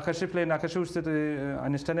এখন আকাশে প্লেন আকাশে উঠছে তো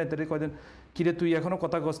আইনস্টাইনে এতে কদিন কিরে তুই এখনো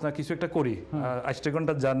কথা কস না কিছু একটা করি 8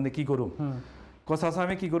 ঘন্টা জান কি করুম কথা আছে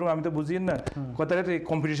আমি কি করুম আমি তো বুঝি না কথা একটা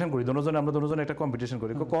কম্পিটিশন করি দুজনে আমরা দুজনে একটা কম্পিটিশন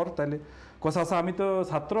করি কর তাহলে কথা আছে আমি তো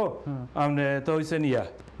ছাত্র আমি তো হইছে নিয়া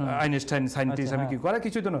আইনস্টাইন সায়েন্টিস্ট আমি কি করে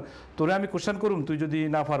কিছুই তো না তোরে আমি কোশ্চেন করুম তুই যদি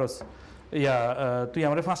না পারস ইয়া তুই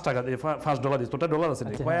আমার $5 দিস তোটা ডলার আছে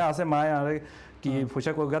কয়া আছে মায় আরে কি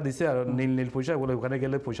পয়সা কগা দিছে আর নীল নীল পয়সা বলে ওখানে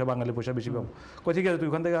গেলে পয়সা বাঙালি পয়সা বেশি পাবো কই ঠিক আছে তুই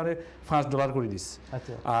ওখান থেকে আরে $5 করে দিস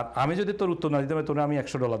আর আমি যদি তোর উত্তর না দিতে পারি তোরে আমি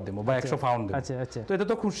 $100 দেবো বা 100 পাউন্ড দেবো তো এটা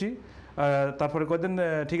তো খুশি তারপরে কদিন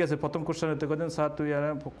ঠিক আছে প্রথম কোশ্চেন হতে কদিন স্যার তুই আর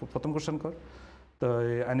প্রথম কোশ্চেন কর তো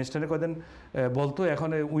আইনস্টাইনে কদিন বলতো এখন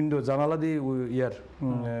উইন্ডো জানালা দিয়ে ইয়ার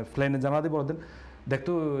প্লেনের জানালা দিয়ে বলতেন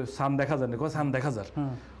দেখতো সান দেখা যায় না কয় সান দেখা যায়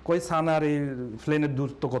কই সান আর এই প্লেনের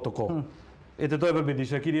দূরত্ব কত কম এতে তো এবার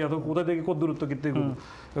বিদেশে কি এত কোথা থেকে কত দূরত্ব কিনতে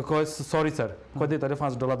কয় সরি স্যার কয় দে তাহলে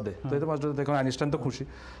 $5 দে তো এটা $5 দেখুন আইনস্টাইন তো খুশি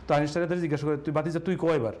তো আইনস্টাইন তাদের জিজ্ঞাসা করে তুই বাতিজা তুই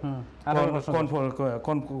কয় এবার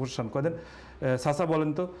কোন কোশ্চেন কয় দেন সাসা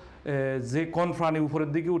বলেন তো যে কোন প্রাণী উপরের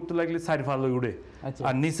দিকে উঠতে লাগলে 4 ফাল উড়ে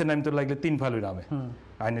আর নিচে নামতে লাগলে 3 ফাল নামে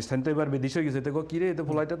আইনস্টাইন তো এবার বিদেশে গেছে তো কি রে এতে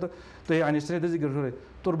ফলাইটা তো তো এই আইনস্টাইন জিজ্ঞাসা করে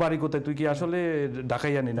তোর বাড়ি কোথায় তুই কি আসলে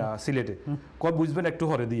ঢাকাই আনি না সিলেটে কয় বুঝবেন একটু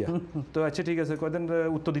হরে দিয়া তো আচ্ছা ঠিক আছে কয়দিন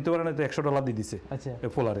উত্তর দিতে পারে না তো $100 দিয়ে দিছে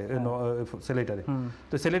ফোলারে ছেলেটারে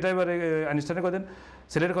তো ছেলেটা এবার আইনস্টাইনে কয়দিন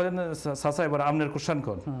ছেলের কয়দিন সাসা এবার আপনার কোশ্চেন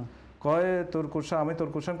কর কয় তোর কোশ্চেন আমি তোর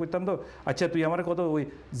কোশ্চেন করতাম তো আচ্ছা তুই আমার কত ওই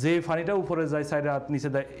যে ফানিটা উপরে যায় সাইডে হাত নিচে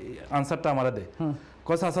দেয় আনসারটা আমার দে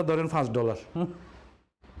কয় সাসা ধরেন $5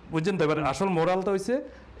 বুঝছেন তো এবার আসল মোরালটা হইছে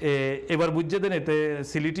এবার বুঝছে দেন এতে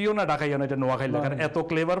সিলেটিও না ঢাকাইও না এটা নোয়াখালী কারণ এত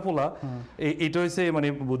ক্লেভার পোলা এটা হইছে মানে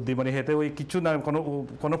বুদ্ধি মানে হেতে ওই কিছু না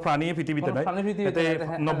কোনো প্রাণী পৃথিবীতে নাই এতে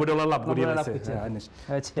 $90 লাভ করিয়ে দিয়েছে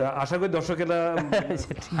আশা করি দর্শকেরা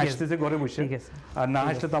হাসতেছে ঘরে বসে আর না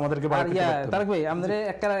হাসলে তো আমাদেরকে তারক ভাই আমাদের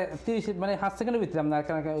একটা 30 মানে 5 সেকেন্ডের ভিতরে আমরা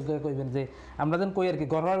কইবেন যে আমরা যেন কই আর কি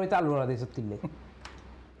গড়ার ভিতরে আলু ভরা দিয়েছি কিনলে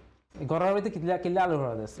গড়ার ভিতরে কিনলে আলু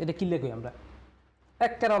ভরা দিয়েছে এটা কিনলে কই আমরা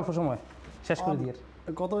একটা অল্প সময় শেষ করে দিয়ে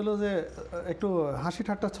কত হইলো যে একটু হাসি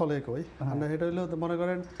ঠাট্টা চলে কই আন্নার এটা হইলো মনে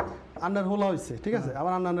করেন আন্নার হোলা হয়েছে ঠিক আছে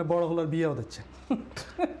আবার আন্নার বড় হোলার বিয়েও দিচ্ছে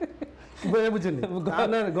বুঝছেন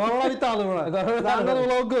আন্নার গড়লারই তো আলো আন্নার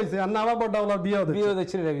হোলা অজ্ঞ হয়েছে আন্না আবার বড় হোলার বিয়েও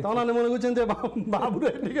দিচ্ছে তখন আপনি মনে করছেন যে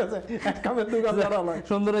বাবুরে ঠিক আছে এক কামের দোকান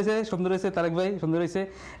সুন্দর হয়েছে তারেক ভাই সুন্দর হয়েছে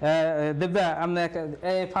দেবদা আপনি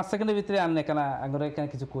 5 সেকেন্ডের ভিতরে আপনি কেন আগে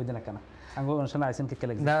কিছু কই দেন কেন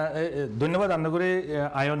ধন্যবাদ আন্না করে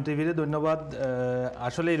আয়ন টিভিতে ধন্যবাদ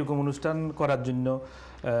আসলে এরকম অনুষ্ঠান করার জন্য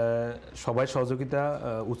সবাই সহযোগিতা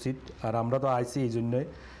উচিত আর আমরা তো আইছি এই জন্যই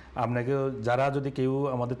আপনাকে যারা যদি কেউ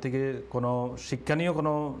আমাদের থেকে কোনো শিক্ষণীয়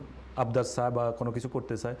কোনো আবদার চায় বা কোনো কিছু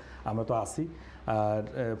করতে চায় আমরা তো আসি। আর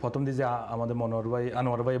প্রথম দিকে যে আমাদের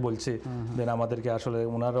আনোয়ার ভাই বলছে দেন আমাদেরকে আসলে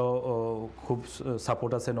ওনারও খুব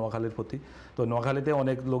সাপোর্ট আছে নোয়াখালীর প্রতি। তো নোয়াখালীতে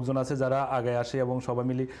অনেক লোকজন আছে যারা আগে আসে এবং সবাই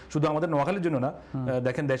মিলে, শুধু আমাদের নোয়াখালীর জন্য না,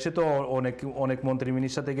 দেখেন দেশে তো অনেক মন্ত্রী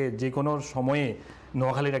মিনিস্টার থেকে যে কোনো সময়ে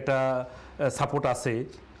নোয়াখালীর একটা সাপোর্ট আছে।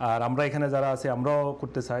 আর আমরা এখানে যারা আছে আমরাও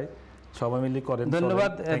করতে চাই, সবাই মিলে করেন।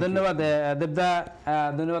 ধন্যবাদ দেবদা,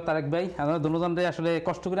 ধন্যবাদ তারেক ভাই। আমরা দুজনরে আসলে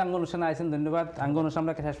কষ্ট করে আঙ্গ অনুষ্ঠানে আইছেন, ধন্যবাদ। আঙ্গ অনুষ্ঠান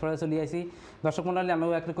আমরা শেষ পর্যায়ে চলে আইছি। দর্শক মন্ডলী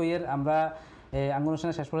আমরাও একটা কইয়ের আমরা আঙ্গ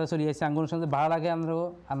অনুষ্ঠানে শেষ পর্যায়ে চলে আইছি। আঙ্গ অনুষ্ঠানে ভালো লাগে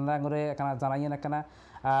আমরা আঙ্গরে এখানে জানাইয়েন একখানা।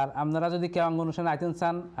 আর আপনারা যদি কেউ আঙ্গ অনুষ্ঠানে আইতেন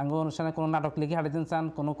চান, আঙ্গ অনুষ্ঠানে কোনো নাটক লিখে হাঁটাইতেন চান,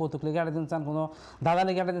 কোনো কৌতুক লিখে হাঁটাইতেন চান, কোনো দাদা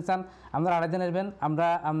লিখে হাঁটাইতেন চান, আপনারা আড়াইতেন আসবেন। আমরা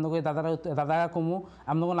আপনাকে দাদা কমু,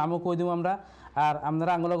 আপনাকে নামও কই দেবো আমরা। আর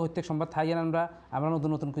আপনারা আঙ্গুলো প্রত্যেক সম্বাদ থাইয়েন। আমরা নতুন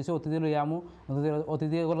নতুন কিছু অতিথি লই আমু,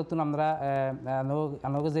 অতিথিগুলো তো আমরা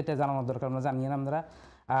আমাকে যেটা জানানোর দরকার আমরা জানিয়েন আমরা।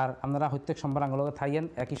 আর আপনারা প্রত্যেক সম্বাদ আঙ্গুলো থাইয়েন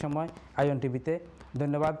একই সময় আইএন টিভিতে।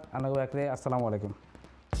 ধন্যবাদ। আপনাকে আসসালামু আলাইকুম।